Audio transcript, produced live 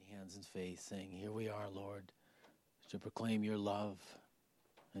hands in faith, saying, here we are, Lord, to proclaim your love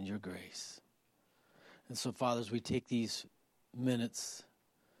and your grace. And so, Father, as we take these minutes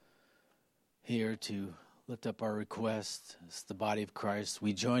here to lift up our request, as the body of Christ,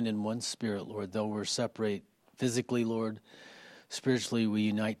 we join in one spirit, Lord. Though we're separate physically, Lord, spiritually we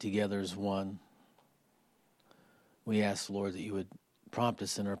unite together as one. We ask, Lord, that you would prompt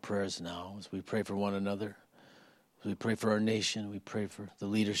us in our prayers now as we pray for one another, as we pray for our nation, we pray for the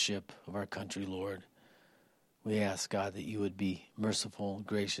leadership of our country, Lord. We ask, God, that you would be merciful and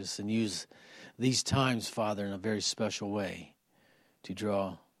gracious and use these times, Father, in a very special way to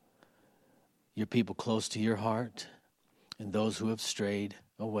draw your people close to your heart and those who have strayed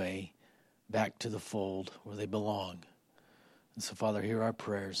away back to the fold where they belong. And so, Father, hear our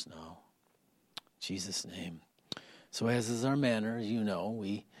prayers now. In Jesus' name. So as is our manner, as you know,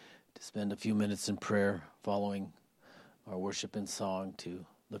 we spend a few minutes in prayer following our worship and song to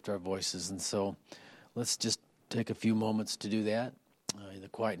lift our voices. And so let's just take a few moments to do that in the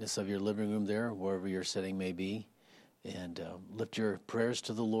quietness of your living room there, wherever your setting may be, and lift your prayers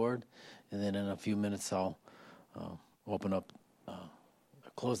to the Lord. And then in a few minutes I'll open up,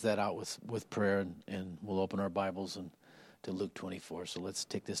 close that out with prayer, and we'll open our Bibles and to Luke 24. So let's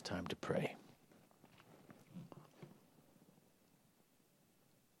take this time to pray.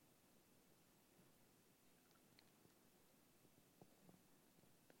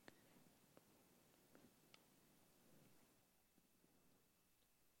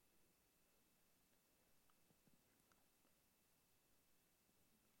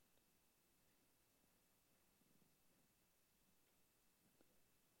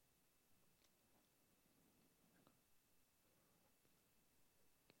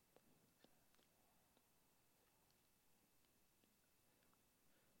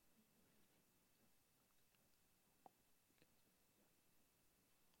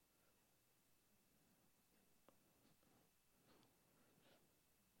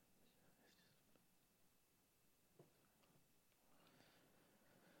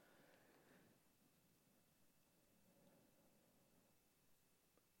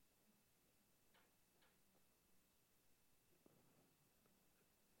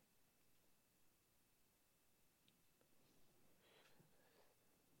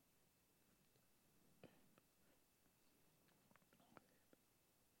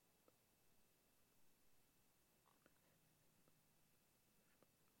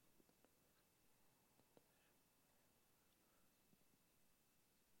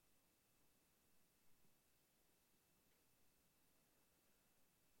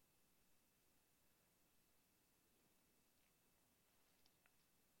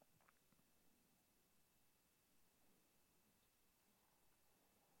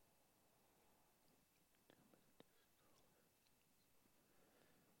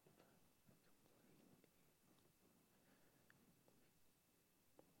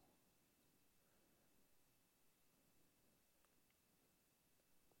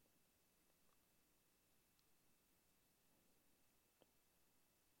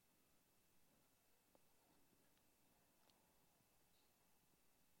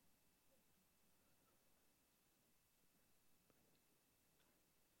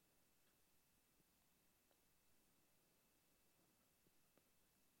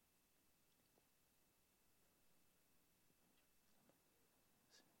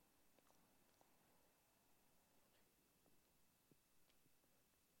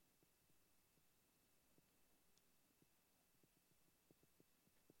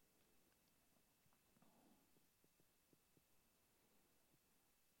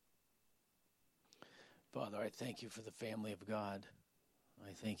 Father, I thank you for the family of God.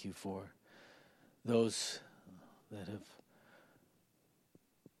 I thank you for those that have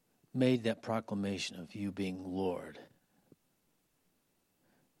made that proclamation of you being Lord.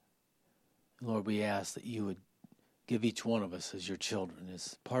 Lord, we ask that you would give each one of us as your children,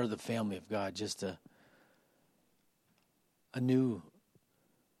 as part of the family of God, just a new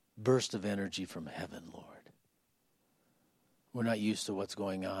burst of energy from heaven, Lord. We're not used to what's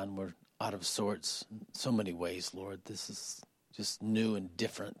going on. We're out of sorts in so many ways, Lord. This is just new and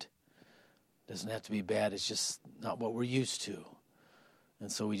different. Doesn't have to be bad. It's just not what we're used to.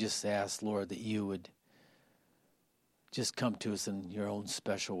 And so we just ask, Lord, that you would just come to us in your own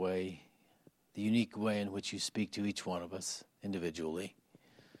special way, the unique way in which you speak to each one of us individually,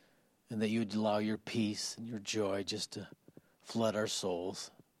 and that you would allow your peace and your joy just to flood our souls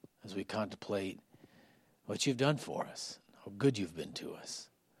as we contemplate what you've done for us, how good you've been to us.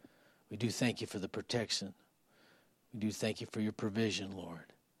 We do thank you for the protection. We do thank you for your provision,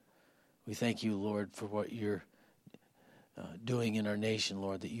 Lord. We thank you, Lord, for what you're doing in our nation,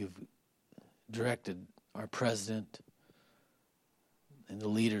 Lord, that you've directed our president and the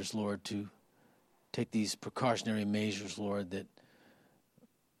leaders, Lord, to take these precautionary measures, Lord, that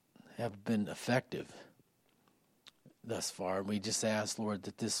have been effective thus far. And we just ask, Lord,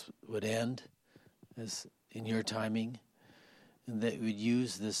 that this would end as in your timing, and that you would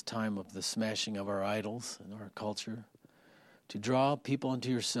use this time of the smashing of our idols and our culture to draw people into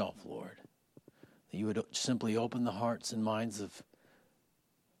yourself, Lord. That you would simply open the hearts and minds of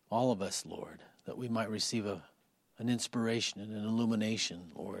all of us, Lord, that we might receive an inspiration and an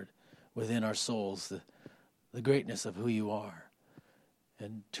illumination, Lord, within our souls, the greatness of who you are,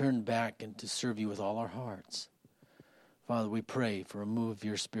 and turn back and to serve you with all our hearts. Father, we pray for a move of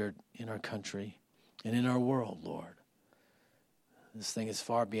your Spirit in our country and in our world, Lord. This thing is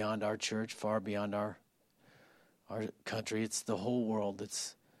far beyond our church, far beyond our country. It's the whole world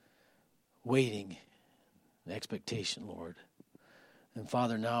that's waiting in expectation, Lord. And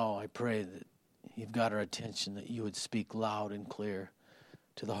Father, now I pray that you've got our attention, that you would speak loud and clear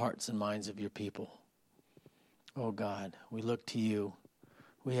to the hearts and minds of your people. Oh God, we look to you.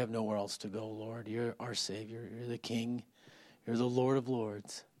 We have nowhere else to go, Lord. You're our Savior. You're the King. You're the Lord of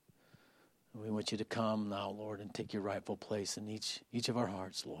Lords. And we want you to come now, Lord, and take your rightful place in each of our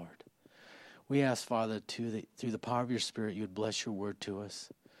hearts, Lord. We ask, Father, through the power of your Spirit, you would bless your word to us,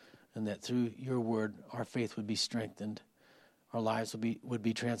 and that through your word, our faith would be strengthened, our lives would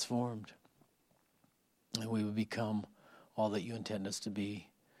be transformed, and we would become all that you intend us to be,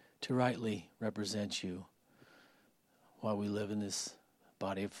 to rightly represent you while we live in this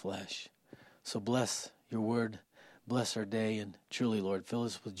body of flesh. So bless your word, bless our day, and truly, Lord, fill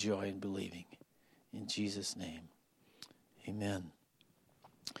us with joy in believing. In Jesus' name, amen.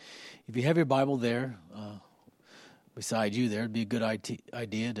 If you have your Bible there, beside you there, it'd be a good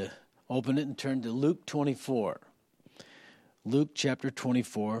idea to open it and turn to Luke 24. Luke chapter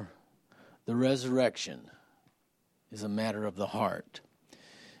 24, the resurrection is a matter of the heart.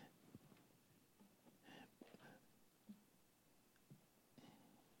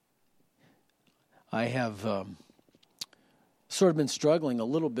 I have sort of been struggling a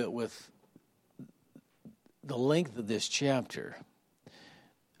little bit with the length of this chapter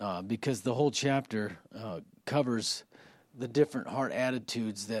because the whole chapter covers the different heart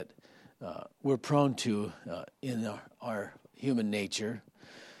attitudes that we're prone to in our human nature.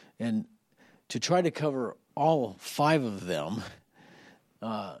 And to try to cover all 5 of them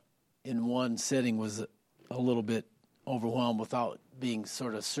in one setting was a little bit overwhelmed without being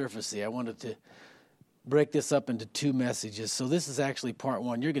sort of surfacey. I wanted to break this up into 2 messages. So this is actually part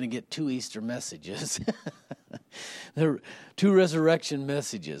 1. You're going to get 2 Easter messages. There are 2 resurrection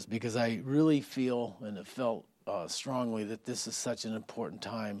messages because I really feel and have felt strongly that this is such an important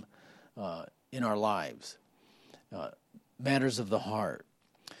time in our lives. Matters of the heart.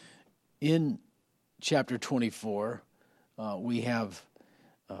 In chapter 24, we have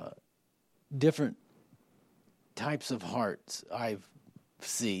different types of hearts I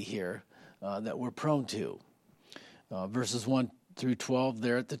see here that we're prone to. Verses 1 through 12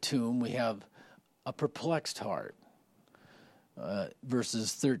 there at the tomb, we have a perplexed heart.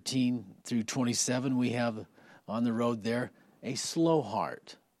 Verses 13 through 27, we have on the road there a slow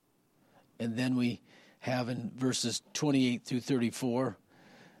heart. And then we have in verses 28 through 34,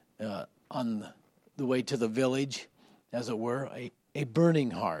 on the way to the village, as it were, a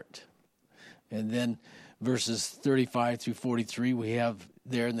burning heart. And then verses 35 through 43, we have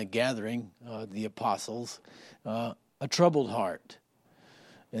there in the gathering, the apostles, a troubled heart.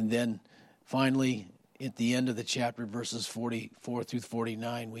 And then finally, at the end of the chapter, verses 44 through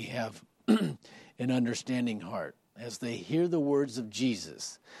 49, we have an understanding heart. As they hear the words of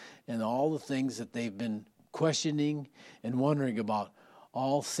Jesus and all the things that they've been questioning and wondering about,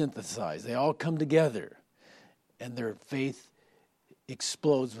 all synthesized. They all come together, and their faith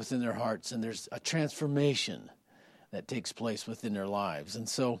explodes within their hearts, and there's a transformation that takes place within their lives. And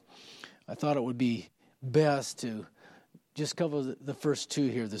so I thought it would be best to just cover the first 2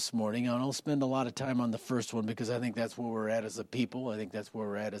 here this morning. I don't spend a lot of time on the first one because I think that's where we're at as a people. I think that's where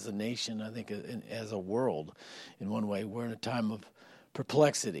we're at as a nation. I think as a world, in one way, we're in a time of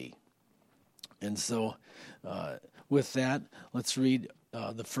perplexity. And so with that, let's read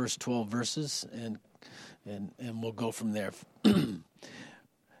the first 12 verses, and we'll go from there.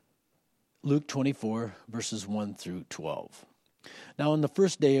 Luke 24, verses 1 through 12. Now on the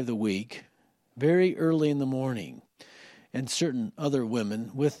first day of the week, very early in the morning, and certain other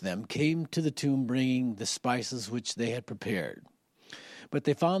women with them came to the tomb bringing the spices which they had prepared. But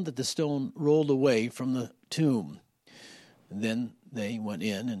they found that the stone rolled away from the tomb. And then they went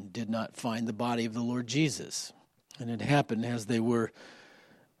in and did not find the body of the Lord Jesus. And it happened as they were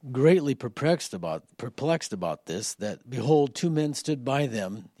greatly perplexed about this, that, behold, two men stood by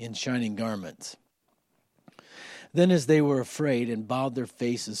them in shining garments. Then as they were afraid and bowed their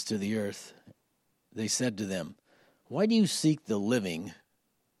faces to the earth, they said to them, "Why do you seek the living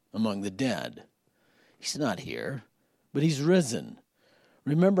among the dead? He's not here, but he's risen.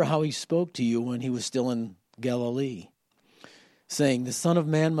 Remember how he spoke to you when he was still in Galilee, saying, the Son of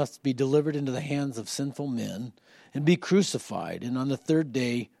Man must be delivered into the hands of sinful men and be crucified, and on the third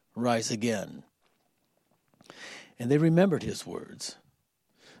day rise again." And they remembered his words.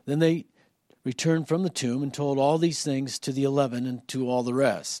 Then they returned from the tomb and told all these things to the 11 and to all the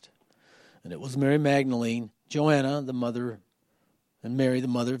rest. And it was Mary Magdalene, Joanna, the mother, and Mary, the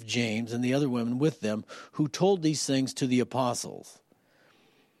mother of James, and the other women with them, who told these things to the apostles.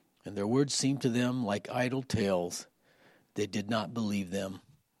 And their words seemed to them like idle tales. They did not believe them.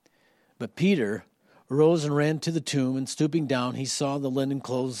 But Peter arose and ran to the tomb, and stooping down, he saw the linen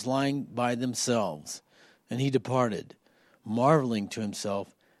clothes lying by themselves. And he departed, marveling to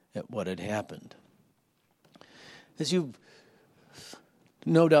himself at what had happened. As you've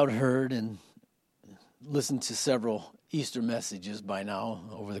no doubt heard and listened to several Easter messages by now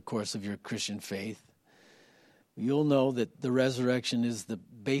over the course of your Christian faith, you'll know that the resurrection is the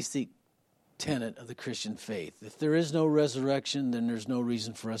basic tenet of the Christian faith. If there is no resurrection, then there's no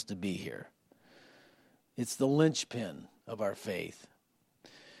reason for us to be here. It's the linchpin of our faith.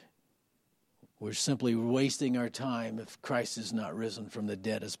 We're simply wasting our time if Christ is not risen from the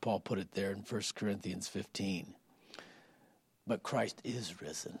dead, as Paul put it there in 1 Corinthians 15. But Christ is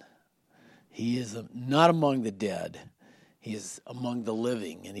risen. He is not among the dead. He is among the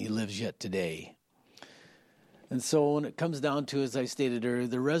living, and he lives yet today. And so when it comes down to, as I stated earlier,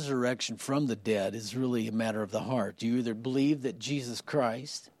 the resurrection from the dead is really a matter of the heart. You either believe that Jesus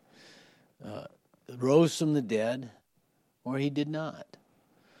Christ rose from the dead, or he did not.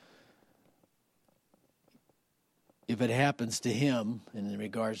 If it happens to him in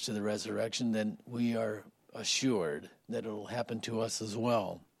regards to the resurrection, then we are assured that it will happen to us as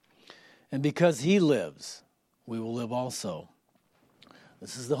well. And because he lives, we will live also.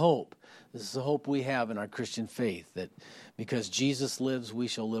 This is the hope. This is the hope we have in our Christian faith, that because Jesus lives, we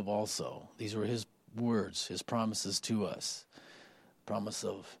shall live also. These were his words, his promises to us, promise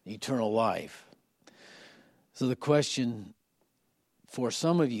of eternal life. So the question for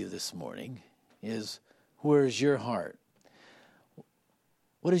some of you this morning is, where is your heart?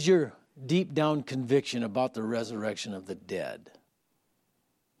 What is your deep down conviction about the resurrection of the dead?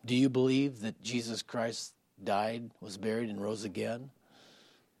 Do you believe that Jesus Christ died, was buried, and rose again?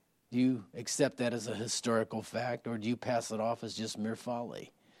 Do you accept that as a historical fact, or do you pass it off as just mere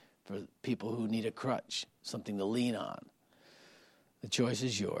folly for people who need a crutch, something to lean on? The choice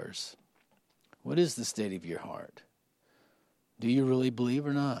is yours. What is the state of your heart? Do you really believe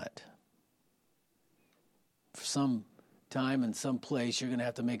or not? For some time and some place, you're going to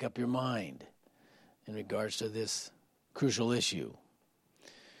have to make up your mind in regards to this crucial issue.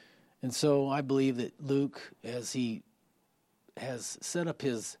 And so I believe that Luke, as he has set up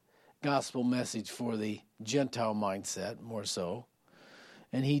his gospel message for the Gentile mindset, more so,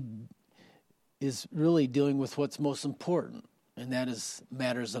 and he is really dealing with what's most important, and that is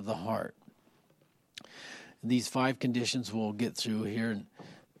matters of the heart. These 5 conditions we'll get through here, and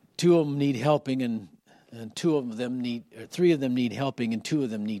 2 of them need helping, and 3 of them need helping, and 2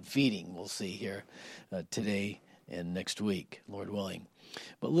 of them need feeding. We'll see here today and next week, Lord willing.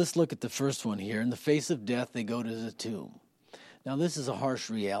 But let's look at the first one here. In the face of death, they go to the tomb. Now, this is a harsh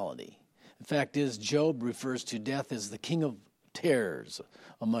reality. The fact is, Job refers to death as the king of terrors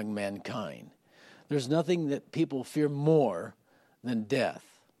among mankind. There's nothing that people fear more than death.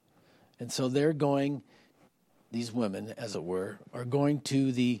 And so they're going, these women, as it were, are going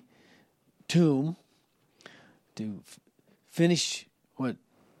to the tomb to finish what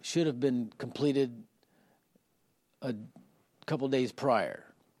should have been completed a couple days prior.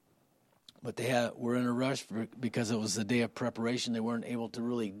 But they were in a rush because it was the day of preparation. They weren't able to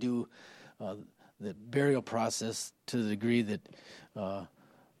really do the burial process to the degree that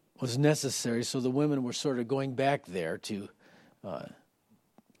was necessary. So the women were sort of going back there to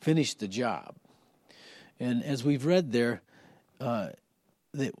finish the job. And as we've read there,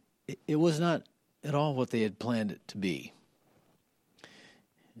 it was not at all what they had planned it to be.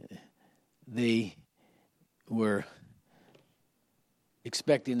 They were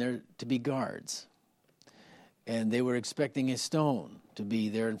expecting there to be guards, and they were expecting a stone to be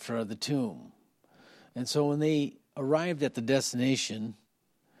there in front of the tomb. And so when they arrived at the destination,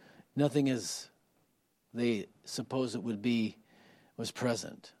 nothing as they supposed it would be was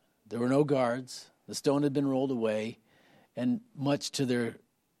present. There were no guards. The stone had been rolled away, and much to their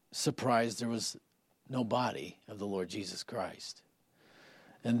surprise, there was no body of the Lord Jesus Christ.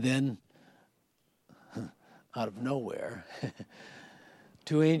 And then, out of nowhere,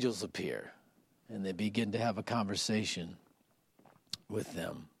 two angels appear, and they begin to have a conversation with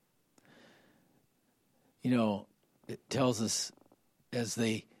them. You know, it tells us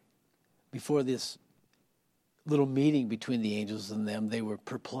before this little meeting between the angels and them, they were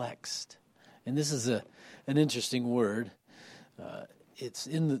perplexed. And this is an interesting word. It's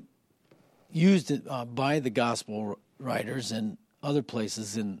used by the gospel writers and other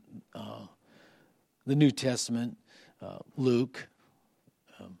places in the New Testament. Luke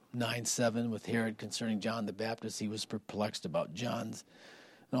 9:7 with Herod concerning John the Baptist. He was perplexed about John's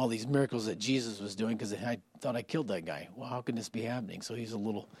and all these miracles that Jesus was doing because I thought I killed that guy. Well, how can this be happening? So he's a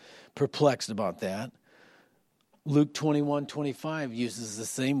little perplexed about that. Luke 21:25 uses the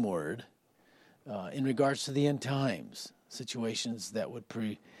same word in regards to the end times, situations that would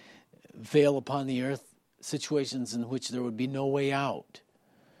prevail upon the earth, situations in which there would be no way out.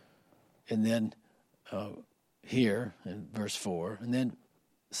 And then here in verse 4, and then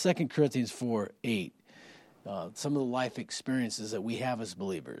 2 Corinthians 4:8, some of the life experiences that we have as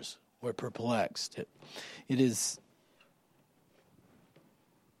believers, we're perplexed. It is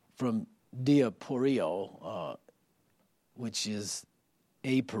from diaporio, which is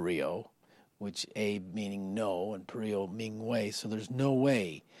aporio, which a meaning no and perio meaning way. So there's no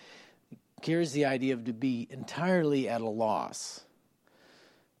way. It carries the idea of to be entirely at a loss,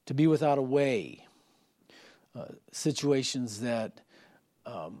 to be without a way, situations that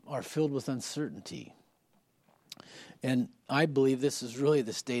are filled with uncertainty. And I believe this is really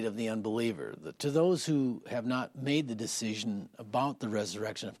the state of the unbeliever. To those who have not made the decision about the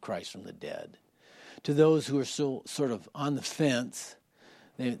resurrection of Christ from the dead, to those who are still sort of on the fence,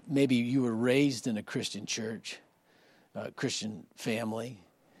 maybe you were raised in a Christian church, a Christian family,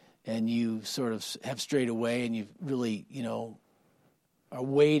 and you sort of have strayed away and you really, are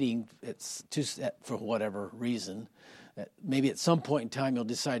waiting for whatever reason. Maybe at some point in time you'll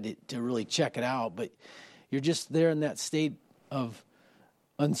decide to really check it out, but you're just there in that state of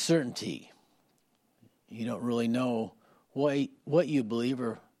uncertainty. You don't really know what you believe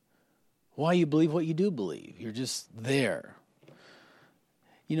or why you believe what you do believe. You're just there.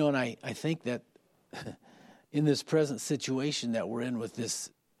 And I think that in this present situation that we're in with this,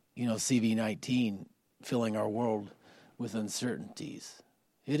 CV-19 filling our world with uncertainties,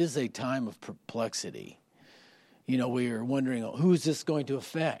 it is a time of perplexity. We are wondering, who's this going to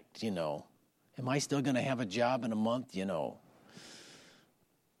affect, Am I still going to have a job in a month,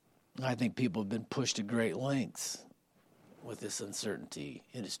 I think people have been pushed to great lengths with this uncertainty.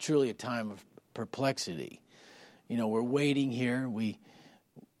 It is truly a time of perplexity. We're waiting here.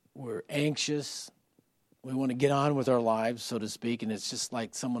 We're anxious. We want to get on with our lives, so to speak, and it's just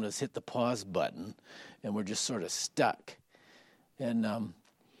like someone has hit the pause button, and we're just sort of stuck. And,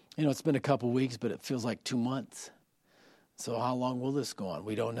 it's been a couple weeks, but it feels like 2 months. So how long will this go on?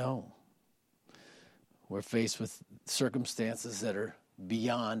 We don't know. We're faced with circumstances that are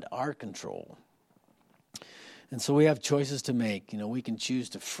beyond our control. And so we have choices to make. We can choose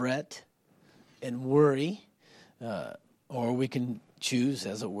to fret and worry, or we can choose,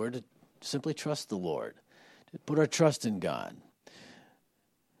 as it were, to simply trust the Lord, to put our trust in God.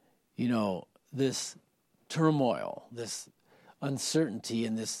 This turmoil, this uncertainty,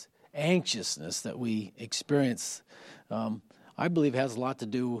 and this anxiousness that we experience, I believe has a lot to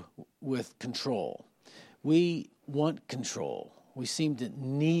do with control. We want control. We seem to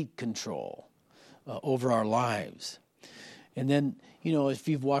need control over our lives. And then, if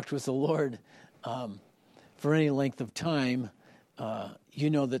you've walked with the Lord for any length of time,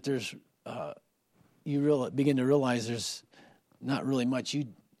 that there's, begin to realize there's not really much you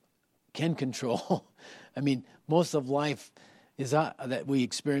can control. I mean, most of life is that we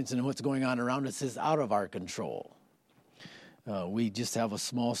experience and what's going on around us is out of our control. We just have a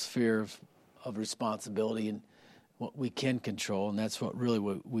small sphere of responsibility and what we can control, and that's what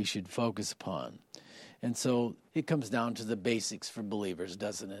we should focus upon. And so it comes down to the basics for believers,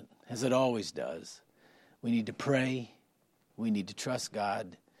 doesn't it? As it always does. We need to pray. We need to trust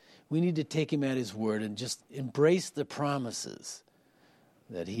God. We need to take Him at His word and just embrace the promises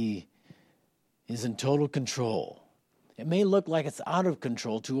that He is in total control. It may look like it's out of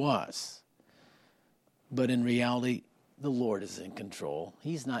control to us, but in reality, the Lord is in control.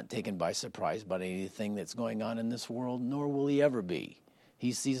 He's not taken by surprise by anything that's going on in this world, nor will He ever be.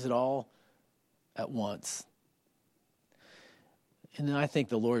 He sees it all at once. And I think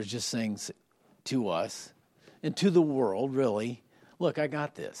the Lord is just saying to us and to the world, really, look, I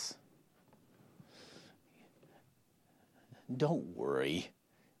got this. Don't worry,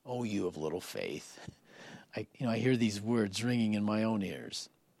 oh, you of little faith. I hear these words ringing in my own ears.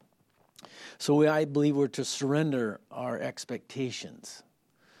 So I believe we're to surrender our expectations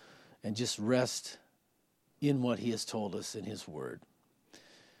and just rest in what he has told us in his word.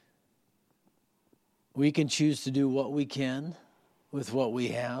 We can choose to do what we can with what we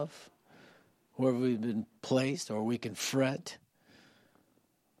have, wherever we've been placed, or we can fret.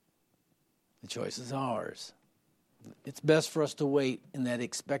 The choice is ours. It's best for us to wait in that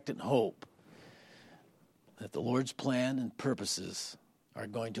expectant hope that the Lord's plan and purposes are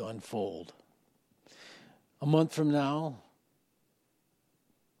going to unfold. A month from now,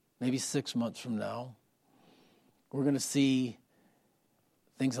 maybe 6 months from now, we're going to see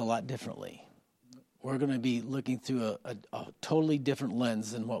things a lot differently. We're going to be looking through a totally different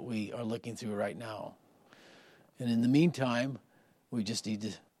lens than what we are looking through right now. And in the meantime, we just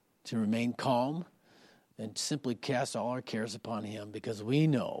need to remain calm and simply cast all our cares upon him, because we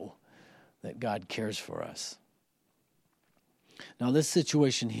know that God cares for us. Now, this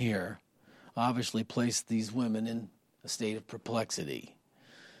situation here obviously placed these women in a state of perplexity.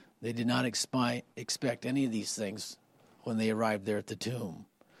 They did not expect any of these things when they arrived there at the tomb.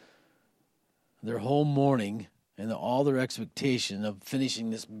 Their whole mourning and all their expectation of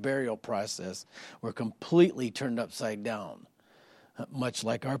finishing this burial process were completely turned upside down, much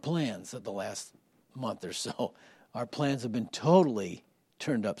like our plans of the last month or so. Our plans have been totally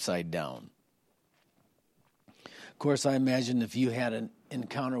turned upside down. Of course, I imagine if you had an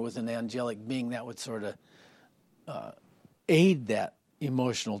encounter with an angelic being, that would sort of aid that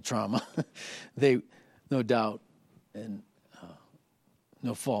emotional trauma. They, no doubt, and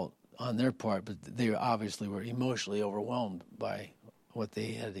no fault on their part, but they obviously were emotionally overwhelmed by what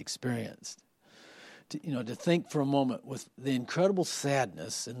they had experienced. To think for a moment with the incredible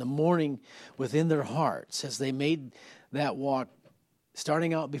sadness and the mourning within their hearts as they made that walk,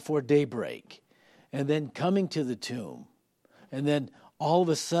 starting out before daybreak, and then coming to the tomb, and then all of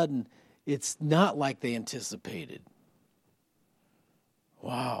a sudden, it's not like they anticipated.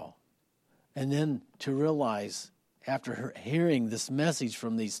 Wow. And then to realize, after hearing this message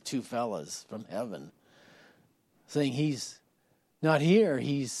from these two fellas from heaven, saying he's not here,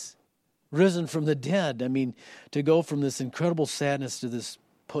 he's risen from the dead. I mean, to go from this incredible sadness to this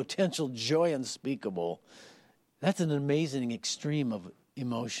potential joy unspeakable, that's an amazing extreme of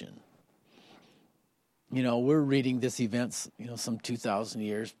emotion. We're reading this event, some 2,000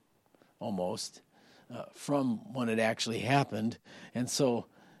 years almost from when it actually happened. And so,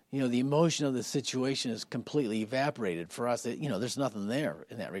 the emotion of the situation is completely evaporated for us. There's nothing there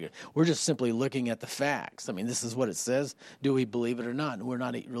in that regard. We're just simply looking at the facts. I mean, this is what it says. Do we believe it or not? And we're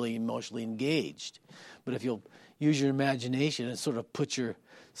not really emotionally engaged. But if you'll use your imagination and sort of put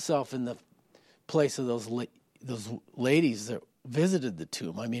yourself in the place of those ladies that visited the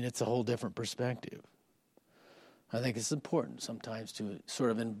tomb, I mean, it's a whole different perspective. I think it's important sometimes to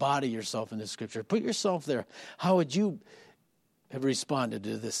sort of embody yourself in the Scripture. Put yourself there. How would you have responded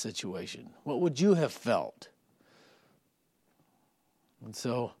to this situation? What would you have felt? And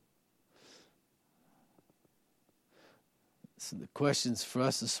so the questions for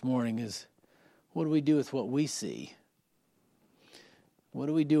us this morning is, what do we do with what we see? What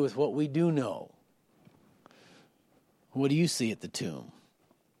do we do with what we do know? What do you see at the tomb?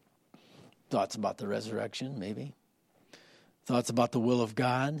 Thoughts about the resurrection, maybe? Thoughts about the will of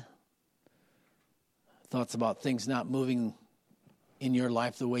God? Thoughts about things not moving in your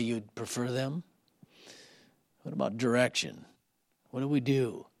life the way you'd prefer them? What about direction? What do we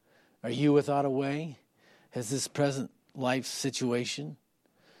do? Are you without a way? Has this present life situation,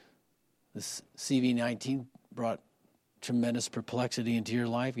 this CV-19, brought tremendous perplexity into your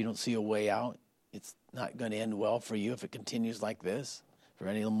life? You don't see a way out? It's not going to end well for you if it continues like this for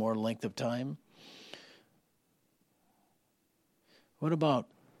any more length of time? What about,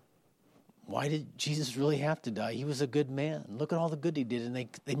 why did Jesus really have to die? He was a good man. Look at all the good he did, and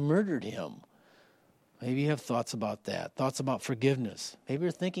they murdered him. Maybe you have thoughts about that, thoughts about forgiveness. Maybe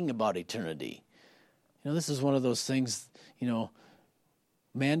you're thinking about eternity. This is one of those things,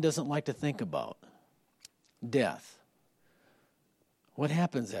 man doesn't like to think about. Death. What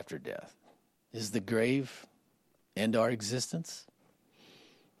happens after death? Is the grave end our existence?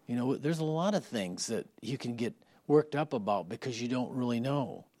 There's a lot of things that you can get worked up about because you don't really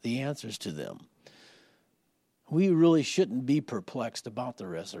know the answers to them. We really shouldn't be perplexed about the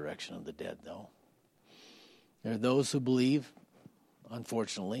resurrection of the dead, though. There are those who believe,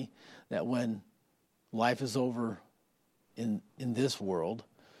 unfortunately, that when life is over in this world,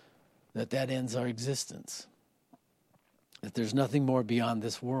 that ends our existence. That there's nothing more beyond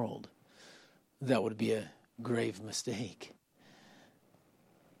this world. That would be a grave mistake.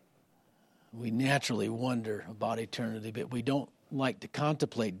 We naturally wonder about eternity, but we don't like to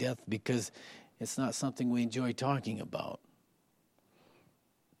contemplate death because it's not something we enjoy talking about.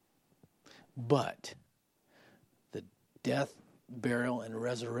 But the death, burial, and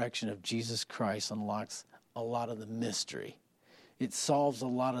resurrection of Jesus Christ unlocks a lot of the mystery. It solves a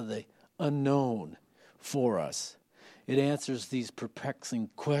lot of the unknown for us. It answers these perplexing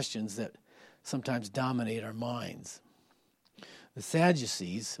questions that sometimes dominate our minds. The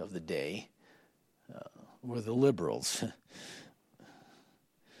Sadducees of the day were the liberals.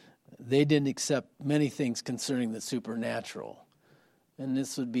 They didn't accept many things concerning the supernatural. And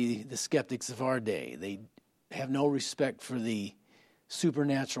this would be the skeptics of our day. They have no respect for the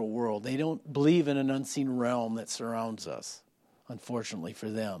supernatural world. They don't believe in an unseen realm that surrounds us, unfortunately for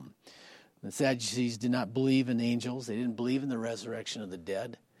them. The Sadducees did not believe in angels. They didn't believe in the resurrection of the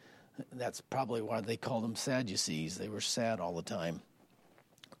dead. That's probably why they called them Sadducees. They were sad all the time.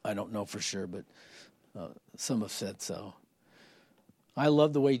 I don't know for sure, but some have said so. I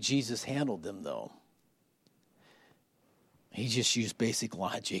love the way Jesus handled them, though. He just used basic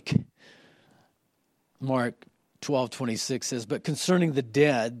logic. Mark 12:26 says, "But concerning the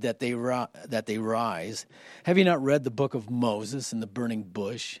dead that they rise, have you not read the book of Moses and the burning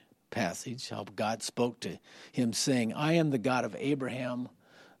bush?" Passage, how God spoke to him saying, "I am the God of Abraham,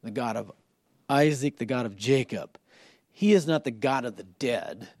 the God of Isaac, the God of Jacob." He is not the God of the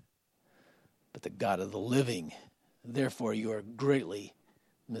dead, but the God of the living. Therefore you are greatly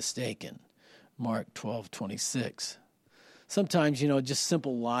mistaken. Mark 12:26. Sometimes, just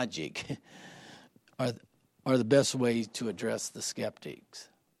simple logic are the best way to address the skeptics.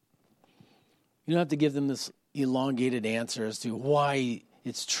 You don't have to give them this elongated answer as to why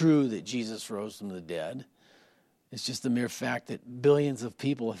it's true that Jesus rose from the dead. It's just the mere fact that billions of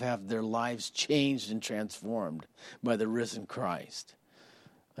people have had their lives changed and transformed by the risen Christ.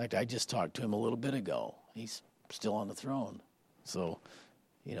 In fact, I just talked to him a little bit ago. He's still on the throne. So,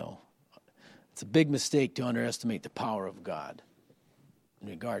 it's a big mistake to underestimate the power of God in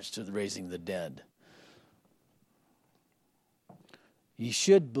regards to the raising the dead. You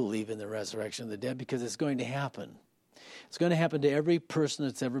should believe in the resurrection of the dead because it's going to happen. It's going to happen to every person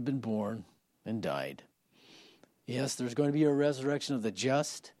that's ever been born and died. Yes, there's going to be a resurrection of the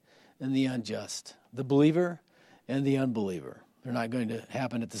just and the unjust, the believer and the unbeliever. They're not going to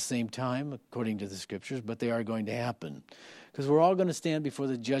happen at the same time, according to the scriptures, but they are going to happen. Because we're all going to stand before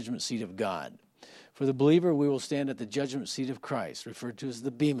the judgment seat of God. For the believer, we will stand at the judgment seat of Christ, referred to as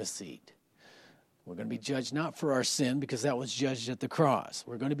the Bema seat. We're going to be judged not for our sin, because that was judged at the cross.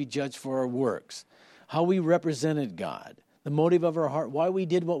 We're going to be judged for our works, how we represented God, the motive of our heart, why we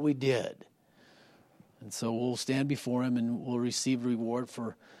did what we did. And so we'll stand before him and we'll receive reward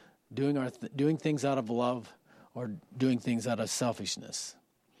for doing things out of love or doing things out of selfishness.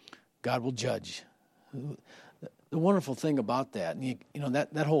 God will judge. The wonderful thing about that, and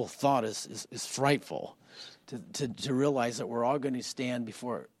that whole thought is frightful, to realize that we're all going to stand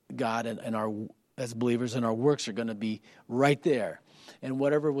before God and our as believers, and our works are going to be right there. And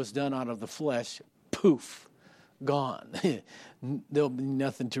whatever was done out of the flesh, poof, gone. There'll be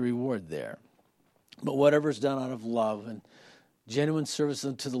nothing to reward there. But whatever's done out of love and genuine service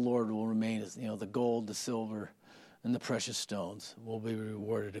unto the Lord will remain as, the gold, the silver, and the precious stones will be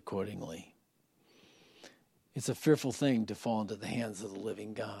rewarded accordingly. It's a fearful thing to fall into the hands of the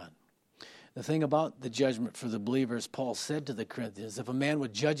living God. The thing about the judgment for the believers, Paul said to the Corinthians, if a man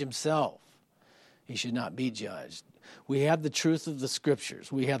would judge himself, he should not be judged. We have the truth of the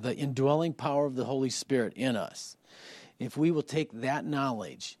scriptures. We have the indwelling power of the Holy Spirit in us. If we will take that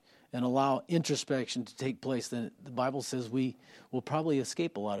knowledge and allow introspection to take place, then the Bible says we will probably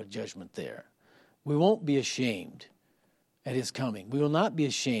escape a lot of judgment there. We won't be ashamed at his coming. We will not be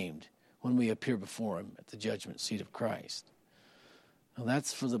ashamed when we appear before him at the judgment seat of Christ. Now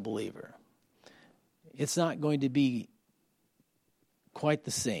that's for the believer. It's not going to be quite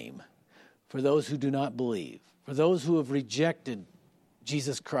the same for those who do not believe, for those who have rejected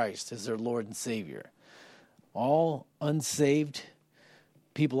Jesus Christ as their Lord and Savior. All unsaved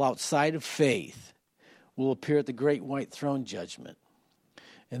people outside of faith will appear at the great white throne judgment.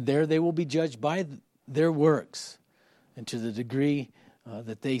 And there they will be judged by their works. And to the degree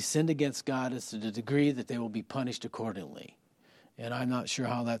that they sinned against God is to the degree that they will be punished accordingly. And I'm not sure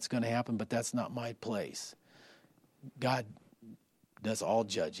how that's going to happen, but that's not my place. God does all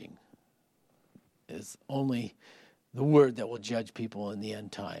judging. It's only the word that will judge people in the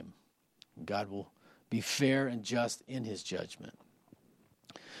end time. God will be fair and just in his judgment.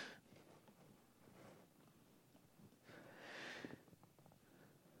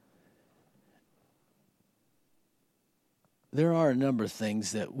 there are a number of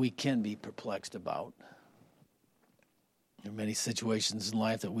things that we can be perplexed about. There are many situations in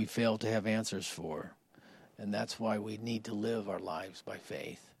life that we fail to have answers for, and that's why we need to live our lives by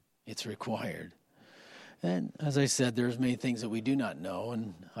faith. It's required. And as I said, there's many things that we do not know,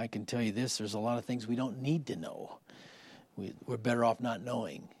 and I can tell you this, there's a lot of things we don't need to know. We're better off not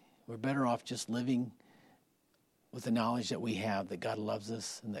knowing. We're better off just living with the knowledge that we have that God loves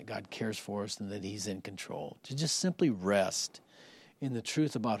us and that God cares for us and that He's in control. To just simply rest in the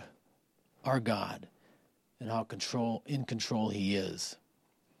truth about our God and how in control He is.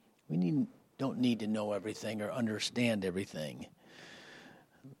 We don't need to know everything or understand everything.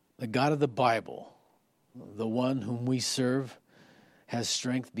 The God of the Bible, the one whom we serve, has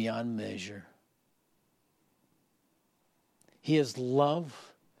strength beyond measure. He is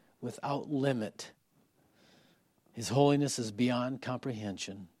love without limit. His holiness is beyond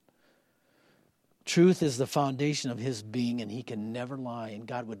comprehension. Truth is the foundation of His being, and He can never lie, and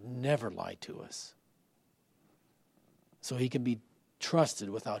God would never lie to us. So He can be trusted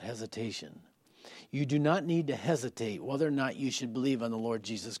without hesitation. You do not need to hesitate whether or not you should believe on the Lord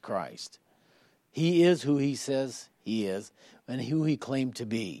Jesus Christ. He is who He says He is and who He claimed to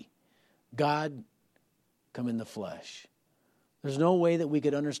be. God come in the flesh. There's no way that we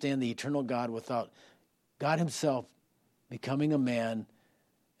could understand the eternal God without God Himself becoming a man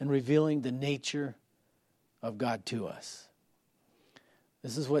and revealing the nature of God to us.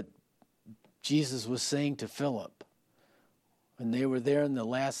 This is what Jesus was saying to Philip when they were there in the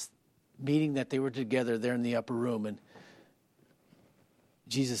last meeting that they were together there in the upper room. And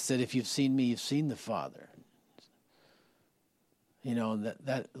Jesus said, if you've seen me, you've seen the Father. You know,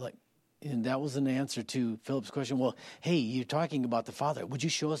 and that was an answer to Philip's question. Well, hey, you're talking about the Father. Would you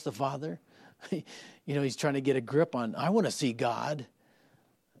show us the Father? You know, he's trying to get a grip on, I want to see God.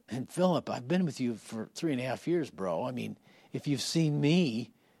 And Philip, I've been with you for 3.5 years, bro. I mean, if you've seen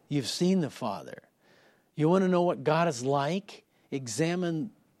me, you've seen the Father. You want to know what God is like? Examine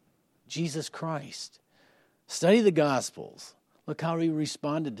Jesus Christ. Study the Gospels. Look how He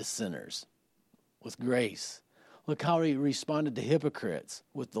responded to sinners with grace. Look how He responded to hypocrites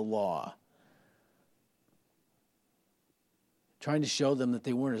with the law. Trying to show them that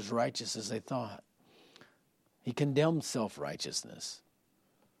they weren't as righteous as they thought. He condemned self-righteousness.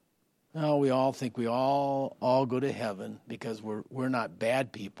 Now we all think we all go to heaven because we're not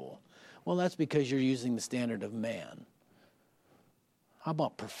bad people. Well, that's because you're using the standard of man. How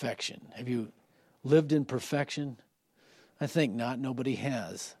about perfection? Have you lived in perfection? I think not. Nobody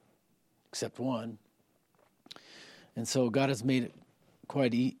has, except one. And so God has made it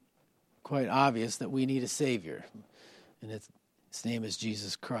quite obvious that we need a Savior. And His name is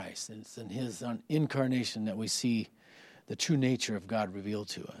Jesus Christ. And it's in His incarnation that we see the true nature of God revealed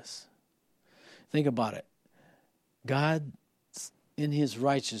to us. Think about it. God, in His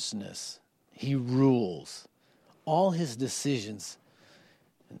righteousness, He rules. All His decisions,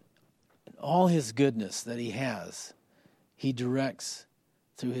 and all His goodness that He has, He directs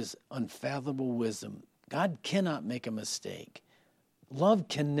through His unfathomable wisdom. God cannot make a mistake. Love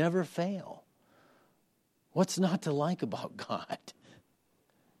can never fail. What's not to like about God?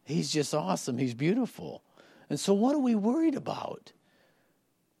 He's just awesome. He's beautiful. And so what are we worried about?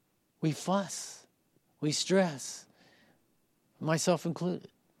 We fuss. We stress. Myself included.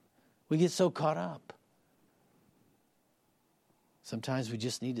 We get so caught up. Sometimes we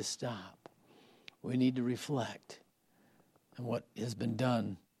just need to stop. We need to reflect on what has been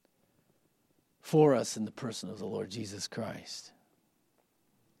done for us in the person of the Lord Jesus Christ.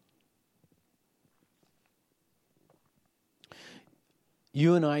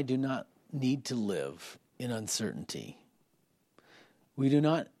 You and I do not need to live in uncertainty. We do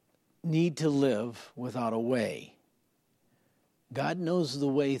not need to live without a way. God knows the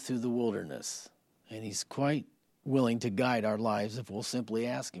way through the wilderness, and He's quite willing to guide our lives if we'll simply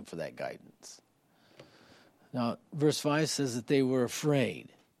ask Him for that guidance. Now, verse 5 says that they were afraid.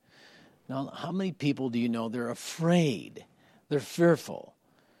 Now, how many people do you know they're afraid? They're fearful.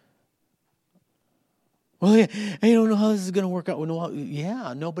 Well, I don't know how this is going to work out. Well,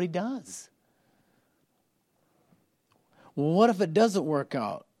 yeah, nobody does. Well, what if it doesn't work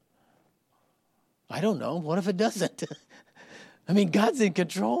out? I don't know. What if it doesn't? I mean, God's in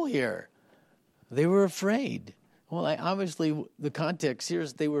control here. They were afraid. Well, obviously, the context here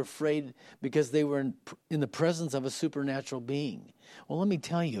is they were afraid because they were in the presence of a supernatural being. Well, let me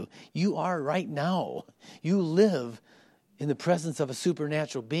tell you, you are right now. You live in the presence of a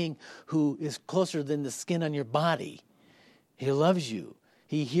supernatural being who is closer than the skin on your body. He loves you.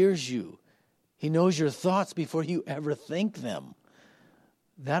 He hears you. He knows your thoughts before you ever think them.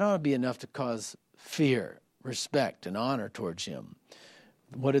 That ought to be enough to cause fear respect and honor towards him.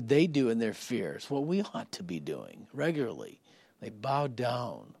 What did they do in their fears? What we ought to be doing regularly. They bowed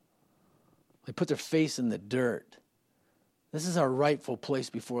down. They put their face in the dirt. This is our rightful place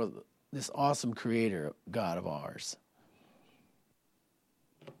before this awesome creator God of ours.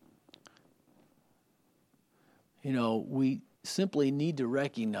 You know, we simply need to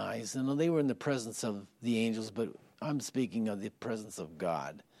recognize, and they were in the presence of the angels, but I'm speaking of the presence of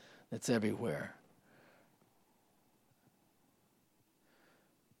God that's everywhere.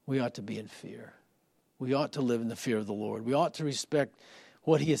 We ought to be in fear. We ought to live in the fear of the Lord. We ought to respect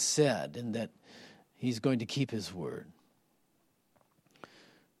what he has said and that he's going to keep his word.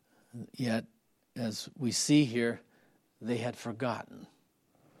 Yet, as we see here, they had forgotten.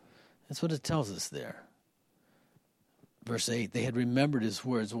 That's what it tells us there. Verse 8, they had remembered his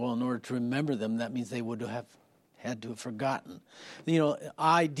words. Well, in order to remember them, that means they would have had to have forgotten. You know,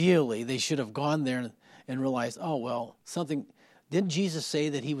 ideally, they should have gone there and realized, oh, well, something... Didn't Jesus say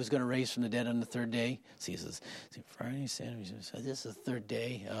that he was going to raise from the dead on the third day? See, he says, Friday, Saturday, this is the third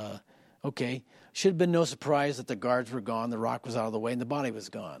day. Okay. Should have been no surprise that the guards were gone, the rock was out of the way, and the body was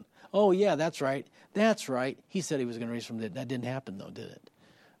gone. Oh, yeah, that's right. That's right. He said he was going to raise from the dead. That didn't happen, though, did it?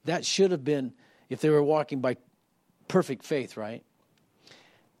 That should have been, if they were walking by perfect faith, right?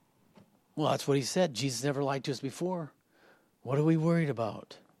 Well, that's what he said. Jesus never lied to us before. What are we worried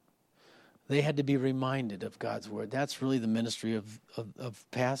about? They had to be reminded of God's word. That's really the ministry of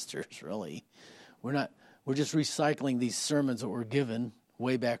pastors, really. We're just recycling these sermons that were given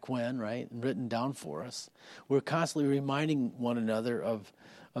way back when, right, and written down for us. We're constantly reminding one another of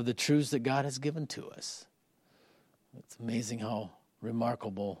the truths that God has given to us. It's amazing how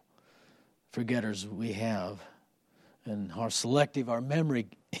remarkable forgetters we have and how selective our memory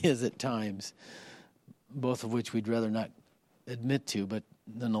is at times, both of which we'd rather not admit to, but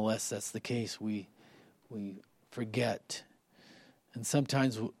nonetheless, that's the case. We forget. And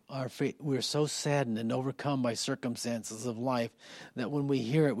sometimes we're so saddened and overcome by circumstances of life that when we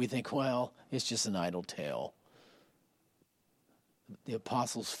hear it, we think, well, it's just an idle tale. The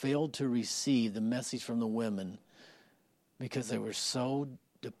apostles failed to receive the message from the women because they were so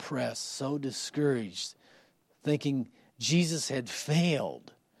depressed, so discouraged, thinking Jesus had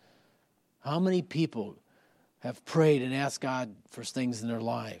failed. How many people have prayed and asked God for things in their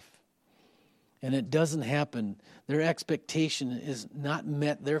life, and it doesn't happen? Their expectation is not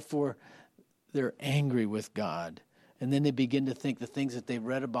met, therefore they're angry with God. And then they begin to think the things that they've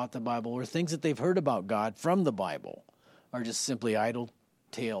read about the Bible or things that they've heard about God from the Bible are just simply idle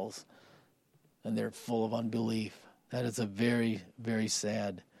tales, and they're full of unbelief. That is a very, very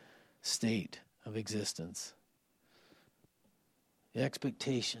sad state of existence. The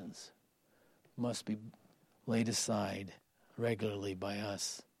expectations must be laid aside regularly by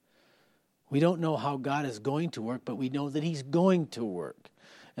us. We don't know how God is going to work, but we know that he's going to work.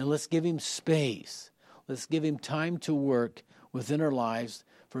 And let's give him space. Let's give him time to work within our lives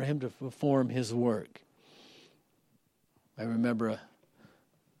for him to perform his work. I remember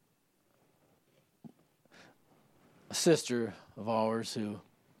a sister of ours who,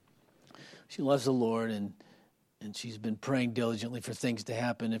 she loves the Lord, and she's been praying diligently for things to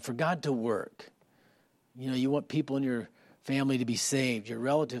happen and for God to work. You know, you want people in your family to be saved, your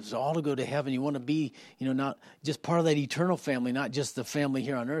relatives all to go to heaven. You want to be, you know, not just part of that eternal family, not just the family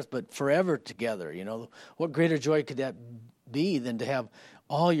here on earth, but forever together. You know, what greater joy could that be than to have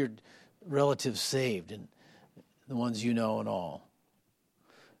all your relatives saved and the ones you know and all.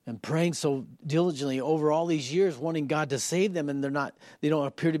 And praying so diligently over all these years, wanting God to save them, and they don't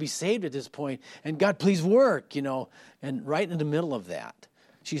appear to be saved at this point. And God, please work, you know. And right in the middle of that,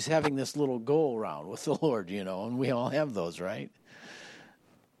 she's having this little go around with the Lord, you know, and we all have those, right?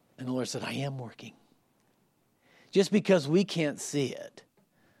 And the Lord said, I am working. Just because we can't see it,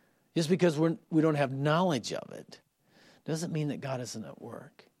 just because we don't have knowledge of it, doesn't mean that God isn't at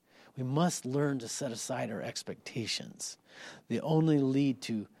work. We must learn to set aside our expectations. They only lead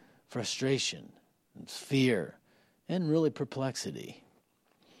to frustration and fear and really perplexity.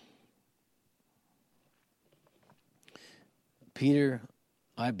 Peter,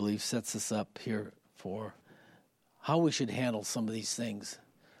 I believe, sets us up here for how we should handle some of these things.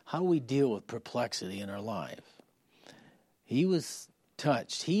 How do we deal with perplexity in our life? He was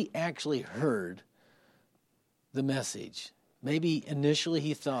touched. He actually heard the message. Maybe initially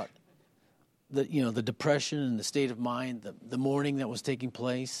he thought that, you know, the depression and the state of mind, the mourning that was taking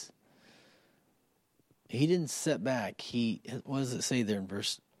place. He didn't sit back. What does it say there in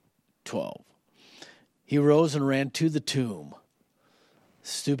verse 12? He rose and ran to the tomb.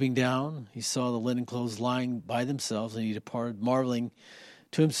 Stooping down, he saw the linen clothes lying by themselves, and he departed, marveling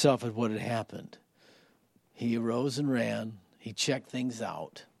to himself at what had happened. He arose and ran. He checked things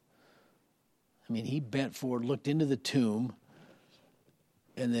out. I mean, he bent forward, looked into the tomb,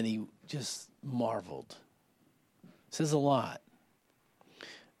 and then he just marveled. Says a lot.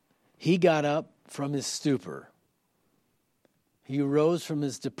 He got up from his stupor. He arose from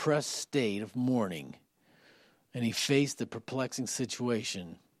his depressed state of mourning, and he faced the perplexing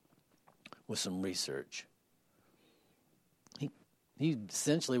situation with some research. He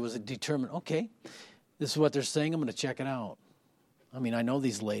essentially was determined, okay, this is what they're saying, I'm going to check it out. I mean, I know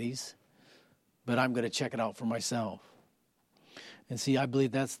these ladies, but I'm going to check it out for myself. And see, I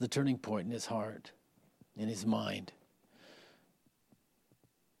believe that's the turning point in his heart, in his mind.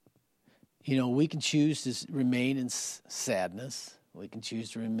 You know, we can choose to remain in sadness. We can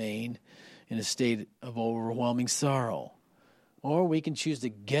choose to remain in a state of overwhelming sorrow. Or we can choose to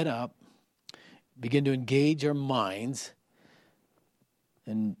get up, begin to engage our minds,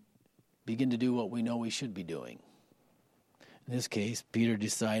 and begin to do what we know we should be doing. In this case, Peter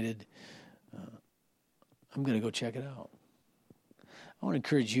decided, I'm going to go check it out. I want to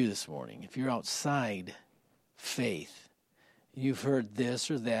encourage you this morning, if you're outside faith, you've heard this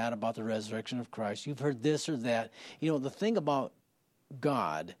or that about the resurrection of Christ, you've heard this or that. You know, the thing about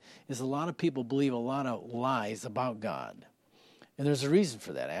God is a lot of people believe a lot of lies about God. And there's a reason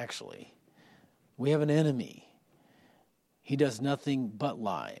for that, actually. We have an enemy. He does nothing but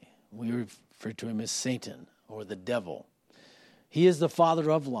lie. We refer to him as Satan or the devil. He is the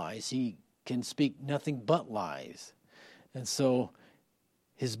father of lies. He can speak nothing but lies. And so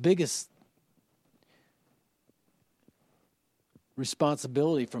his biggest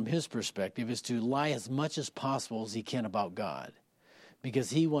responsibility from his perspective is to lie as much as possible as he can about God,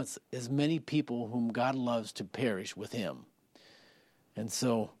 because he wants as many people whom God loves to perish with him. And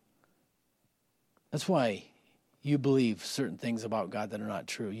so that's why you believe certain things about God that are not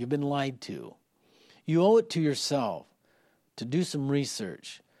true. You've been lied to. You owe it to yourself to do some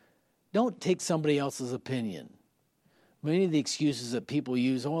research. Don't take somebody else's opinion. Many of the excuses that people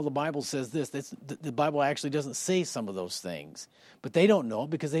use, oh, the Bible says this. The Bible actually doesn't say some of those things. But they don't know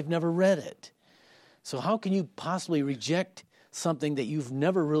because they've never read it. So how can you possibly reject something that you've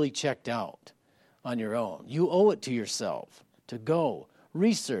never really checked out on your own? You owe it to yourself to go,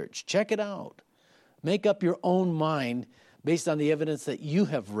 research, check it out. Make up your own mind based on the evidence that you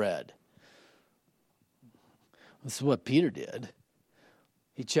have read. This is what Peter did.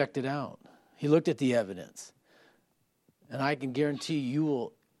 He checked it out. He looked at the evidence. And I can guarantee you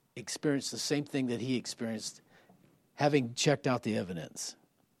will experience the same thing that he experienced having checked out the evidence.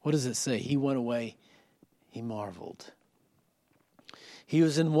 What does it say? He went away, he marveled. He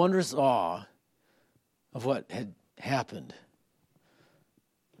was in wondrous awe of what had happened.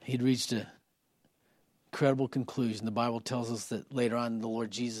 He'd reached an incredible conclusion. The Bible tells us that later on the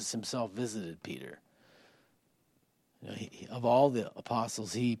Lord Jesus himself visited Peter. You know, of all the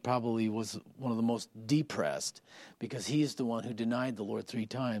apostles, he probably was one of the most depressed because he's the one who denied the Lord 3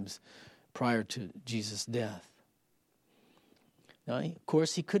 times prior to Jesus' death. Now, of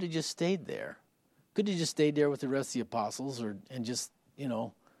course, he could have just stayed there. Could have just stayed there with the rest of the apostles and just,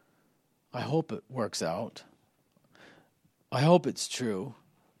 I hope it works out. I hope it's true.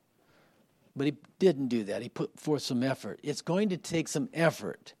 But he didn't do that. He put forth some effort. It's going to take some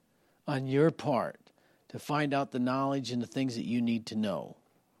effort on your part to find out the knowledge and the things that you need to know.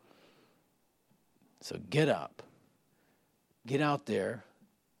 So get up. Get out there.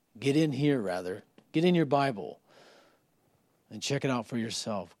 Get in here, rather. Get in your Bible and check it out for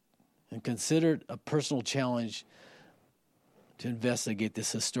yourself. And consider it a personal challenge to investigate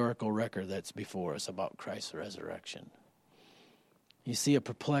this historical record that's before us about Christ's resurrection. You see, a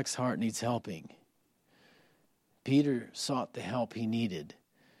perplexed heart needs helping. Peter sought the help he needed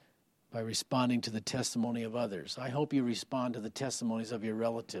by responding to the testimony of others. I hope you respond to the testimonies of your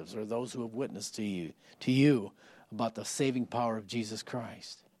relatives or those who have witnessed to you about the saving power of Jesus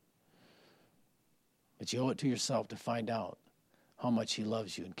Christ. But you owe it to yourself to find out how much he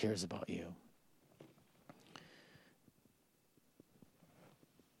loves you and cares about you.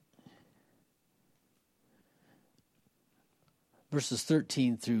 Verses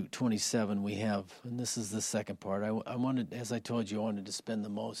 13 through 27 we have, and this is the second part. I wanted, as I told you, I wanted to spend the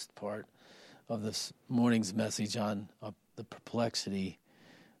most part of this morning's message on the perplexity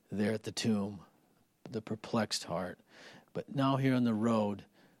there at the tomb, the perplexed heart. But now here on the road,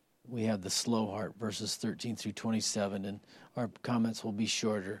 we have the slow heart, verses 13 through 27, and our comments will be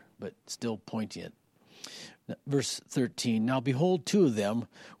shorter, but still poignant. Verse 13, now behold, 2 of them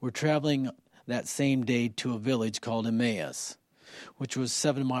were traveling that same day to a village called Emmaus, which was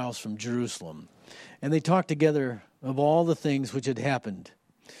 7 miles from Jerusalem. And they talked together of all the things which had happened.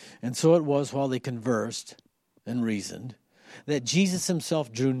 And so it was while they conversed and reasoned that Jesus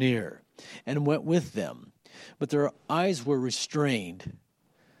himself drew near and went with them, but their eyes were restrained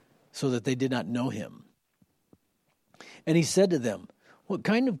so that they did not know him. And he said to them, "What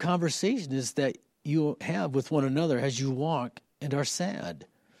kind of conversation is that you have with one another as you walk and are sad?"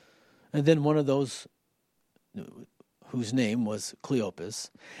 And then one of those whose name was Cleopas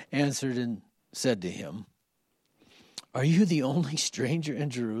answered and said to him, "Are you the only stranger in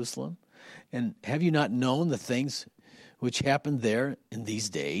Jerusalem? And have you not known the things which happened there in these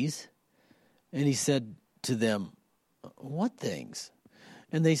days?" And he said to them, "What things?"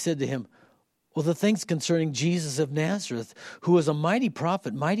 And they said to him, "Well, the things concerning Jesus of Nazareth, who was a mighty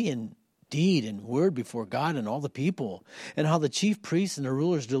prophet, mighty in deed and word before God and all the people, and how the chief priests and the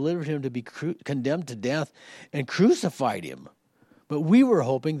rulers delivered him to be condemned to death and crucified him. But we were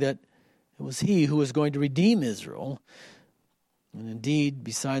hoping that it was he who was going to redeem Israel. And indeed,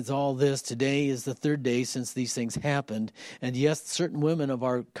 besides all this, today is the third day since these things happened. And yes, certain women of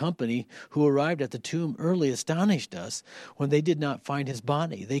our company who arrived at the tomb early astonished us when they did not find his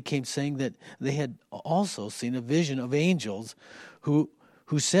body. They came saying that they had also seen a vision of angels who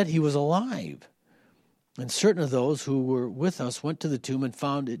said he was alive. And certain of those who were with us went to the tomb and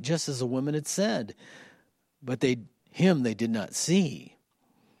found it just as the women had said. But they did not see.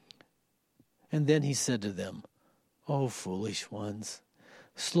 And then he said to them, "O foolish ones,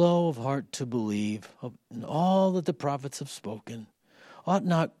 slow of heart to believe in all that the prophets have spoken. Ought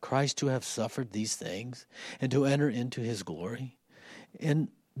not Christ to have suffered these things and to enter into his glory?" And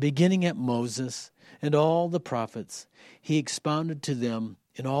beginning at Moses and all the prophets, he expounded to them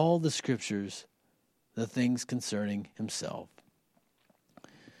in all the scriptures the things concerning himself.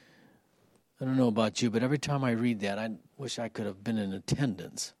 I don't know about you, but every time I read that, I wish I could have been in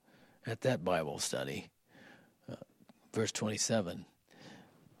attendance at that Bible study. Verse 27.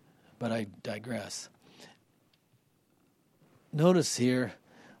 But I digress. Notice here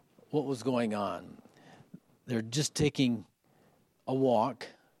what was going on. They're just taking a walk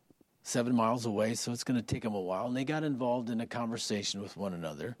 7 miles away, so it's going to take them a while. And they got involved in a conversation with one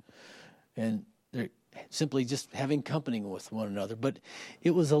another. And they're simply just having company with one another. But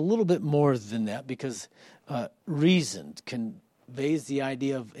it was a little bit more than that, because reason conveys the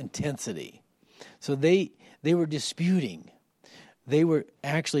idea of intensity. So they were disputing. They were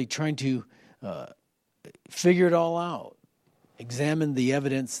actually trying to figure it all out, examine the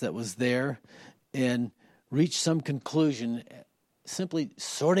evidence that was there, and reach some conclusion, simply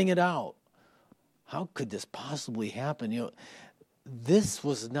sorting it out. How could this possibly happen? This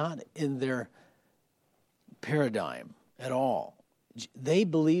was not in their paradigm at all. They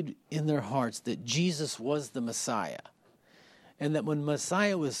believed in their hearts that Jesus was the Messiah, and that when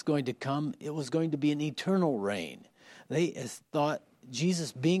Messiah was going to come, it was going to be an eternal reign. They thought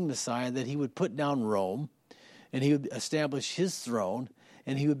Jesus being Messiah, that he would put down Rome, and he would establish his throne,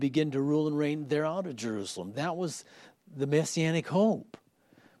 and he would begin to rule and reign there out of Jerusalem. That was the messianic hope.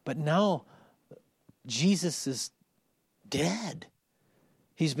 But now Jesus is dead.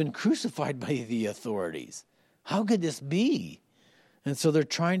 He's been crucified by the authorities. How could this be? And so they're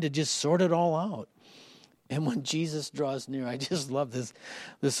trying to just sort it all out. And when Jesus draws near, I just love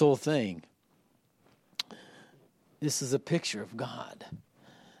this whole thing. This is a picture of God.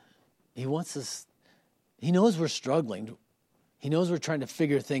 He wants us, he knows we're struggling. He knows we're trying to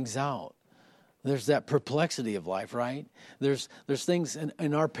figure things out. There's that perplexity of life, right? There's things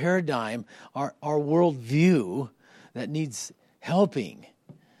in our paradigm, our worldview, that needs helping.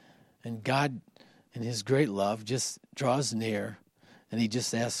 And God, in his great love, just draws near, and he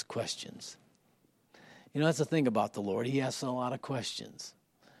just asks questions. That's the thing about the Lord. He asks a lot of questions.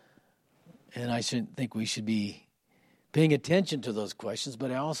 And I shouldn't think we should be paying attention to those questions,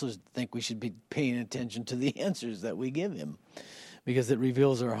 but I also think we should be paying attention to the answers that we give him, because it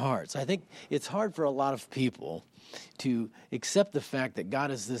reveals our hearts. I think it's hard for a lot of people to accept the fact that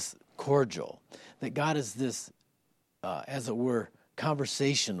God is this cordial, that God is this, as it were,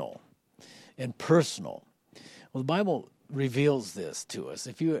 conversational and personal. Well, the Bible reveals this to us.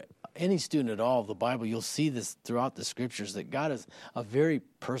 If you're any student at all of the Bible, you'll see this throughout the scriptures, that God is a very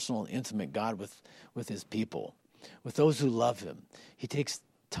personal and intimate God with his people, with those who love him. He takes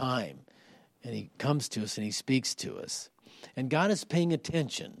time, and he comes to us, and he speaks to us. And God is paying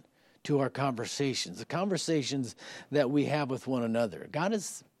attention to our conversations, the conversations that we have with one another. God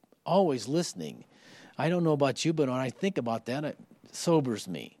is always listening. I don't know about you, but when I think about that, it sobers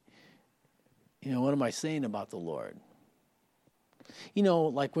me. What am I saying about the Lord? You know,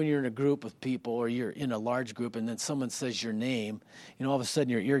 like when you're in a group of people or you're in a large group and then someone says your name, you know, all of a sudden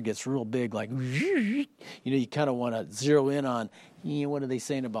your ear gets real big, like, you know, you kind of want to zero in on, what are they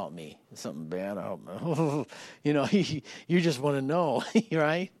saying about me? Something bad? I don't know. You know, you just want to know,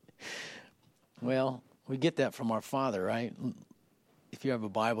 right? Well, we get that from our Father, right? If you have a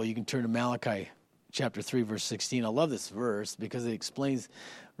Bible, you can turn to Malachi chapter 3, verse 16. I love this verse because it explains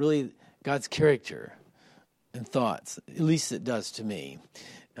really God's character and thoughts. At least it does to me.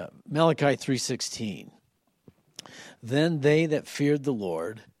 Malachi 3:16. Then they that feared the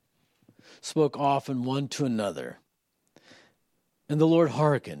Lord spoke often one to another, and the Lord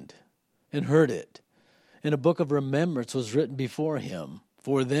hearkened and heard it. And a book of remembrance was written before him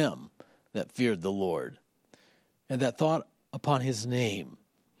for them that feared the Lord, and that thought upon his name.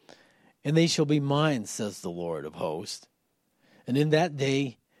 And they shall be mine, says the Lord of hosts. And in that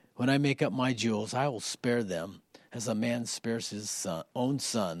day, when I make up my jewels, I will spare them, as a man spares his own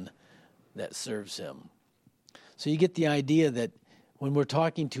son that serves him. So you get the idea that when we're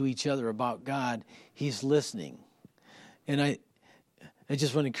talking to each other about God, he's listening. And I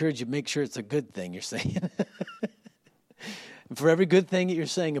just want to encourage you, make sure it's a good thing you're saying. For every good thing that you're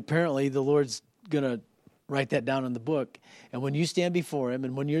saying, apparently the Lord's going to write that down in the book. And when you stand before him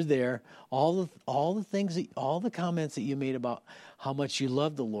and when you're there, all the things, all the comments that you made about how much you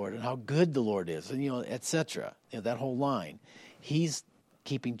love the Lord and how good the Lord is, and, etc., that whole line, he's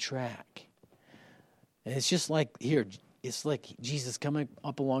keeping track. And it's just like here, it's like Jesus coming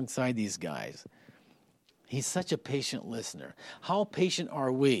up alongside these guys. He's such a patient listener. How patient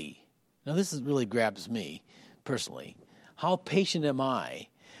are we? Now, this really grabs me personally. How patient am I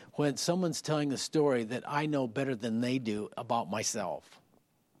when someone's telling a story that I know better than they do about myself?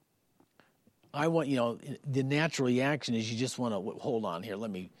 I want, the natural reaction is you just want to, hold on here, let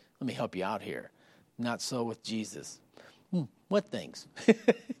me help you out here. Not so with Jesus. What things?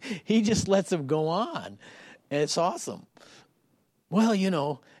 He just lets them go on. And it's awesome. Well,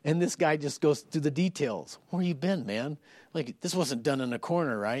 and this guy just goes through the details. Where you been, man? Like, this wasn't done in a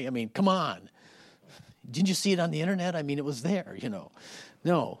corner, right? I mean, come on. Didn't you see it on the internet? I mean, it was there,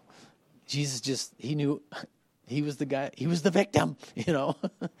 No. Jesus he knew he was the guy, he was the victim,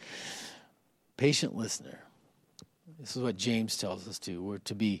 Patient listener. This is what James tells us to. We're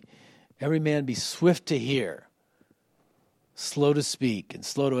to be, every man be swift to hear, slow to speak, and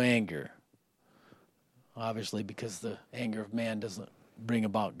slow to anger. Obviously, because the anger of man doesn't bring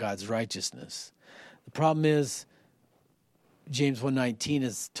about God's righteousness. The problem is, James 1:19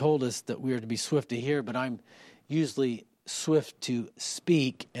 has told us that we are to be swift to hear, but I'm usually swift to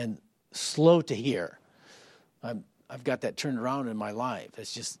speak and slow to hear. I've got that turned around in my life.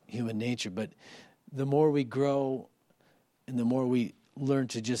 It's just human nature. But the more we grow and the more we learn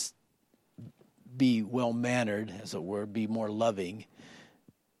to just be well-mannered, as it were, be more loving,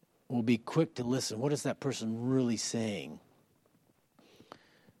 we'll be quick to listen. What is that person really saying?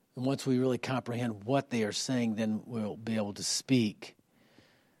 And once we really comprehend what they are saying, then we'll be able to speak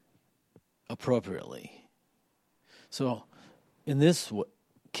appropriately. So in this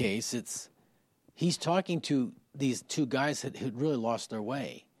case, he's talking to these two guys who'd really lost their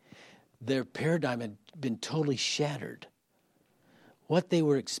way. Their paradigm had been totally shattered. What they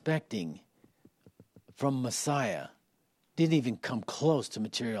were expecting from Messiah didn't even come close to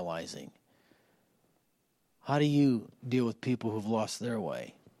materializing. How do you deal with people who've lost their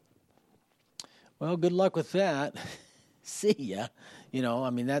way? Well, good luck with that. See ya.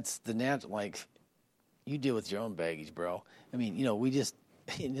 That's the natural, you deal with your own baggage, bro.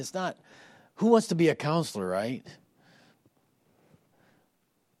 It's not, who wants to be a counselor, right?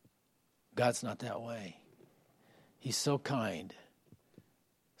 God's not that way. He's so kind,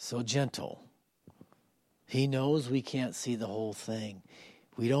 so gentle. He knows we can't see the whole thing.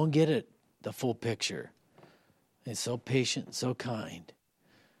 We don't get it, the full picture. He's so patient, so kind.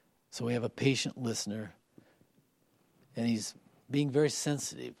 So we have a patient listener, and he's being very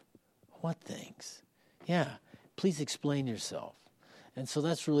sensitive. What things? Yeah, please explain yourself. And so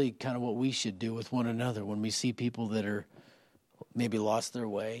that's really kind of what we should do with one another when we see people that are maybe lost their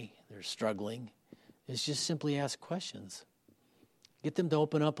way, they're struggling, is just simply ask questions. Get them to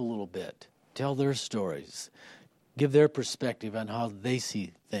open up a little bit, tell their stories, give their perspective on how they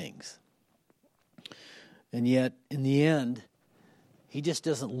see things. And yet, in the end, he just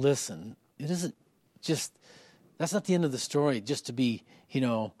doesn't listen. It isn't just, that's not the end of the story, just to be,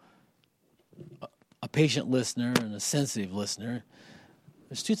 a patient listener and a sensitive listener.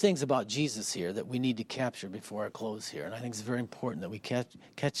 There's two things about Jesus here that we need to capture before I close here, and I think it's very important that we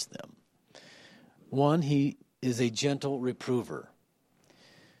catch them. One, he is a gentle reprover.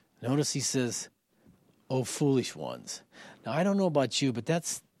 Notice he says, "O foolish ones." Now, I don't know about you, but that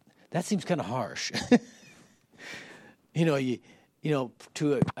seems kind of harsh.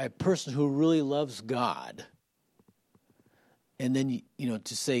 To a person who really loves God, and then,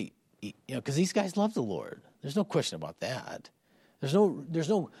 to say, because these guys love the Lord. There's no question about that.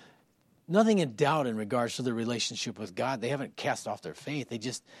 There's nothing in doubt in regards to their relationship with God. They haven't cast off their faith.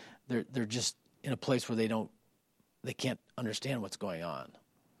 They're just in a place where they can't understand what's going on.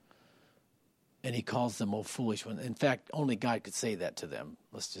 And he calls them old foolish ones. In fact, only God could say that to them.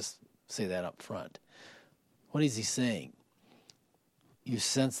 Let's just say that up front. What is he saying? You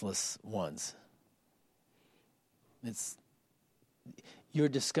senseless ones. You're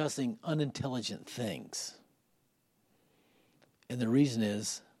discussing unintelligent things. And the reason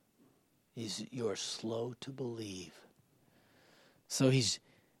is you're slow to believe. So he's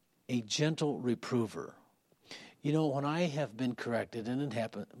a gentle reprover. When I have been corrected, and it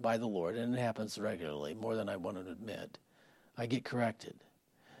happens by the Lord, and it happens regularly, more than I want to admit, I get corrected.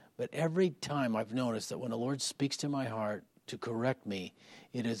 But every time I've noticed that when the Lord speaks to my heart to correct me,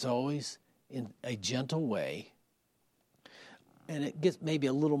 it is always in a gentle way. And it gets maybe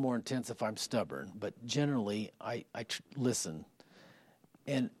a little more intense if I'm stubborn, but generally I listen.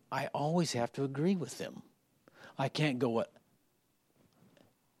 And I always have to agree with him. I can't go,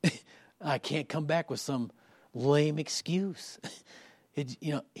 I can't come back with some lame excuse.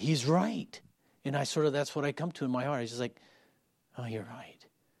 He's right. And that's what I come to in my heart. It's just like, oh, you're right.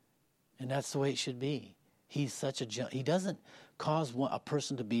 And that's the way it should be. He's he doesn't cause a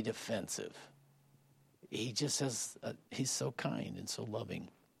person to be defensive. He just says, he's so kind and so loving.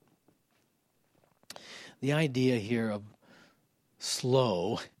 The idea here of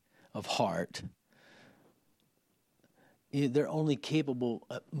slow of heart, they're only capable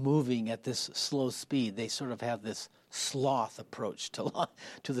of moving at this slow speed. They sort of have this sloth approach to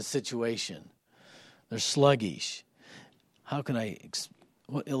the situation. They're sluggish. How can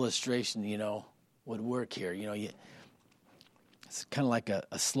what illustration, would work here? It's kind of like a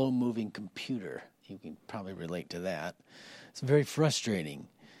slow-moving computer. You can probably relate to that. It's very frustrating.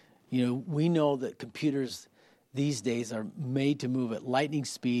 We know that computers these days are made to move at lightning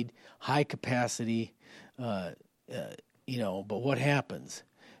speed, high capacity, but what happens?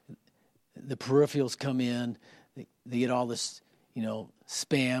 The peripherals come in, they get all this,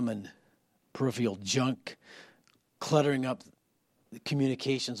 spam and peripheral junk cluttering up the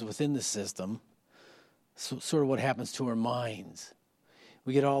communications within the system. So, sort of what happens to our minds.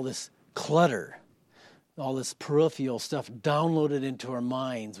 We get all this clutter, all this peripheral stuff downloaded into our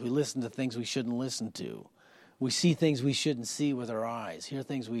minds. We listen to things we shouldn't listen to. We see things we shouldn't see with our eyes, hear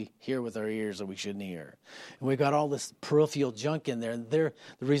things we hear with our ears that we shouldn't hear. And we've got all this peripheral junk in there, and the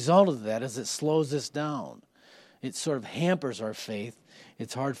result of that is it slows us down. It sort of hampers our faith.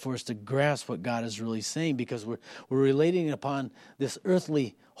 It's hard for us to grasp what God is really saying because we're relating upon this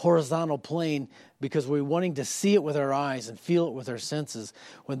earthly horizontal plane because we're wanting to see it with our eyes and feel it with our senses,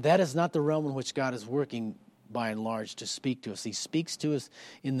 when that is not the realm in which God is working by and large to speak to us. He speaks to us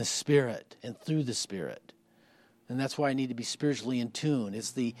in the Spirit and through the Spirit. And that's why I need to be spiritually in tune.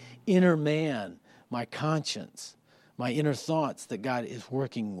 It's the inner man, my conscience, my inner thoughts that God is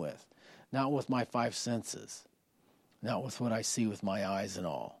working with, not with my five senses, not with what I see with my eyes and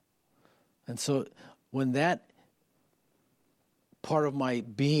all. And so when that part of my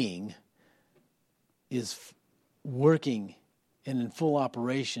being is working and in full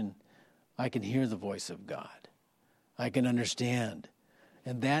operation, I can hear the voice of God. I can understand.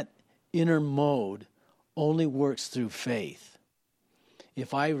 And that inner mode only works through faith.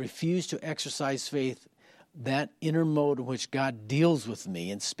 If I refuse to exercise faith, that inner mode in which God deals with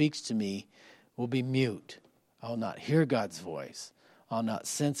me and speaks to me will be mute. I'll not hear God's voice. I'll not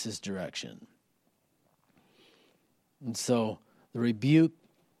sense his direction. And so the rebuke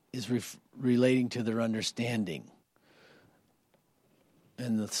is relating to their understanding.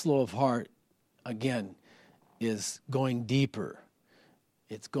 And the slow of heart, again, is going deeper.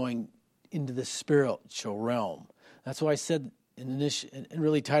 It's going into the spiritual realm. That's why I said and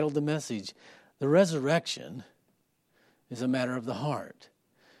really titled the message, the resurrection is a matter of the heart.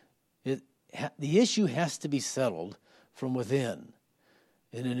 The issue has to be settled from within,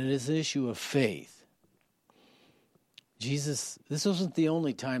 and it is an issue of faith. Jesus, this wasn't the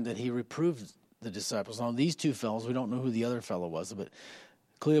only time that he reproved the disciples. Now, these two fellows, we don't know who the other fellow was, but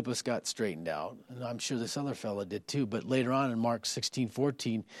Cleopas got straightened out, and I'm sure this other fellow did too. But later on in Mark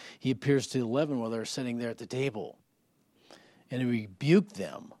 16:14, he appears to 11 while they're sitting there at the table, and he rebuked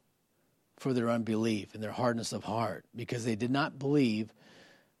them for their unbelief and their hardness of heart, because they did not believe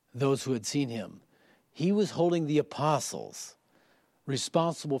those who had seen him. He was holding the apostles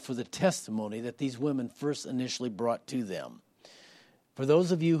responsible for the testimony that these women first initially brought to them. For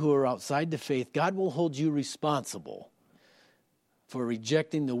those of you who are outside the faith, God will hold you responsible for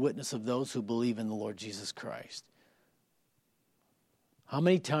rejecting the witness of those who believe in the Lord Jesus Christ. How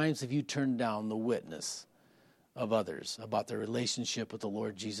many times have you turned down the witness of others about their relationship with the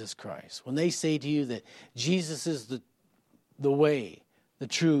Lord Jesus Christ? When they say to you that Jesus is the way, the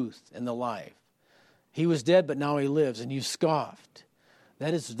truth, and the life. He was dead, but now he lives, and you scoffed.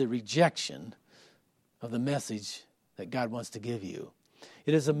 That is the rejection of the message that God wants to give you.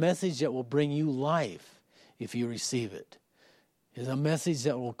 It is a message that will bring you life if you receive it. It is a message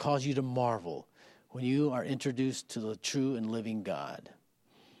that will cause you to marvel when you are introduced to the true and living God.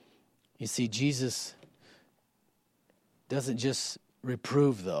 You see, Jesus doesn't just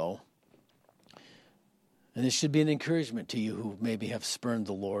reprove, though. And this should be an encouragement to you who maybe have spurned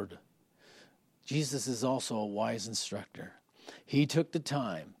the Lord. Jesus is also a wise instructor. He took the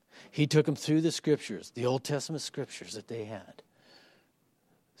time. He took them through the scriptures, the Old Testament scriptures that they had.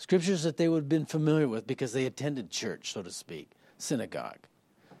 Scriptures that they would have been familiar with because they attended church, so to speak, synagogue.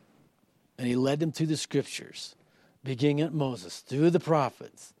 And he led them through the scriptures, beginning at Moses, through the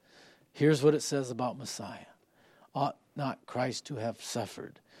prophets. Here's what it says about Messiah. Ought not Christ to have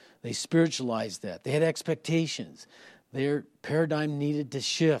suffered? They spiritualized that. They had expectations. Their paradigm needed to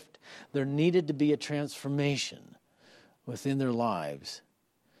shift. There needed to be a transformation within their lives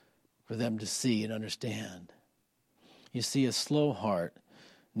for them to see and understand. You see, a slow heart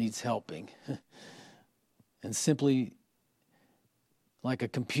needs helping. And simply like a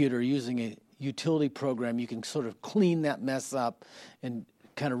computer using a utility program, you can sort of clean that mess up and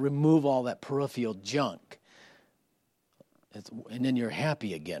kind of remove all that peripheral junk. And then you're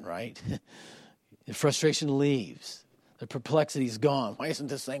happy again, right? The frustration leaves. The perplexity's gone. Why isn't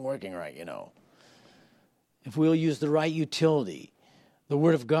this thing working right, If we'll use the right utility, the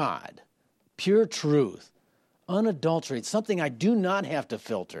Word of God, pure truth, unadulterated, something I do not have to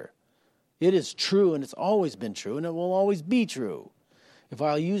filter. It is true, and it's always been true, and it will always be true. If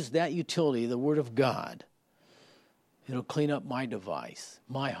I'll use that utility, the Word of God, it'll clean up my device,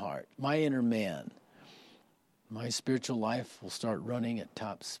 my heart, my inner man. My spiritual life will start running at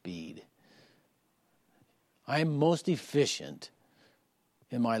top speed. I am most efficient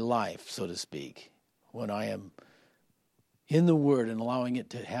in my life, so to speak, when I am in the Word and allowing it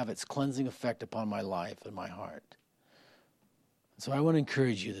to have its cleansing effect upon my life and my heart. So I want to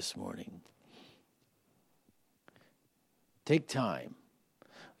encourage you this morning. Take time.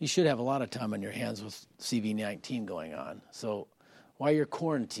 You should have a lot of time on your hands with CV-19 going on. So while you're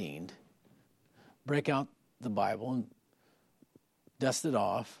quarantined, break out the Bible and dust it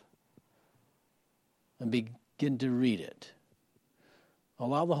off and begin to read it.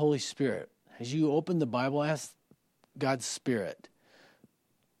 Allow the Holy Spirit, as you open the Bible, ask God's Spirit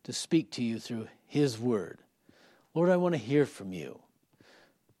to speak to you through His Word. Lord, I want to hear from you.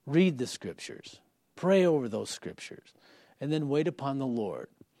 Read the Scriptures. Pray over those Scriptures. And then wait upon the Lord.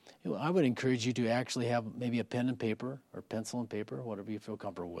 I would encourage you to actually have maybe a pen and paper or pencil and paper, whatever you feel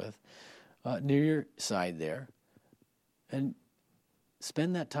comfortable with, near your side there, and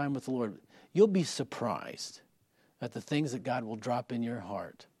spend that time with the Lord. You'll be surprised at the things that God will drop in your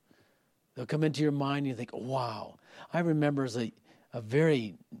heart. They'll come into your mind and you think, wow. I remember as a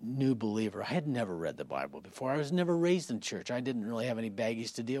very new believer, I had never read the Bible before. I was never raised in church. I didn't really have any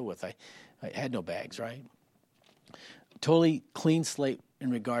baggage to deal with. I had no bags, right? Totally clean slate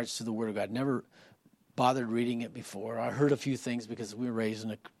in regards to the Word of God. Never bothered reading it before. I heard a few things because we were raised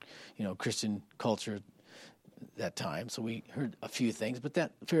in a Christian culture at that time, so we heard a few things, but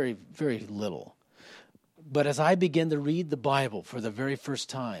that very, very little. But as I began to read the Bible for the very first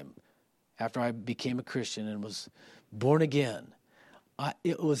time, after I became a Christian and was born again,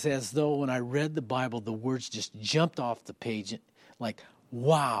 it was as though when I read the Bible, the words just jumped off the page like,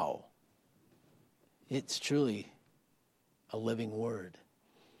 wow, it's truly a living Word.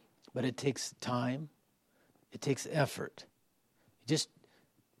 But it takes time. It takes effort. You just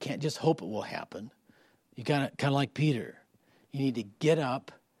can't just hope it will happen. You got to, kind of like Peter, you need to get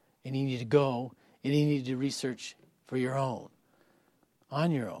up and you need to go and you need to research for your own,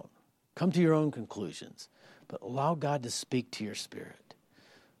 on your own. Come to your own conclusions, but allow God to speak to your spirit.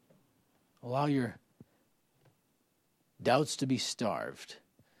 Allow your doubts to be starved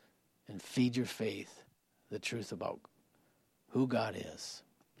and feed your faith the truth about who God is.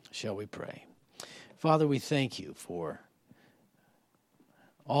 Shall we pray? Father, we thank you for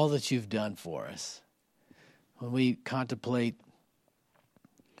all that you've done for us. When we contemplate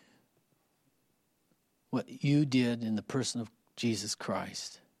what you did in the person of Jesus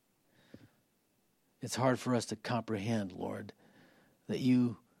Christ, it's hard for us to comprehend, Lord, that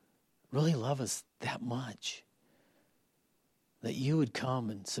you really love us that much, that you would come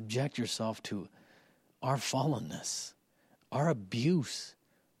and subject yourself to our fallenness, our abuse,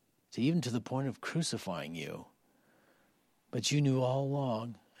 even to the point of crucifying you. But you knew all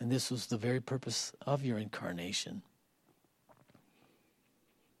along, and this was the very purpose of your incarnation.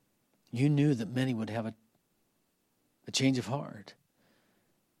 You knew that many would have a change of heart,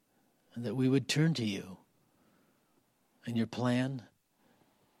 and that we would turn to you. And your plan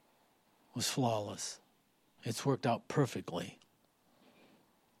was flawless. It's worked out perfectly.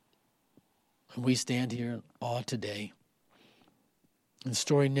 And we stand here in awe today. And the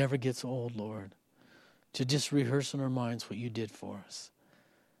story never gets old, Lord, to just rehearse in our minds what you did for us.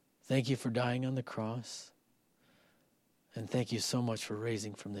 Thank you for dying on the cross. And thank you so much for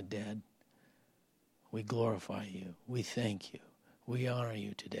raising from the dead. We glorify you. We thank you. We honor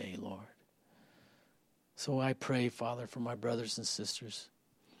you today, Lord. So I pray, Father, for my brothers and sisters,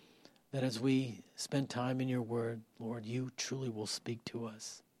 that as we spend time in your word, Lord, you truly will speak to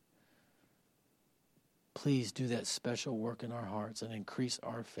us. Please do that special work in our hearts and increase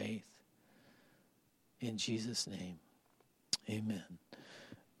our faith. In Jesus' name, amen.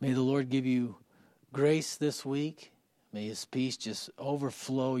 May the Lord give you grace this week. May his peace just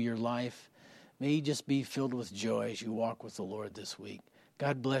overflow your life. May you just be filled with joy as you walk with the Lord this week.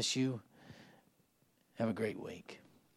 God bless you. Have a great week.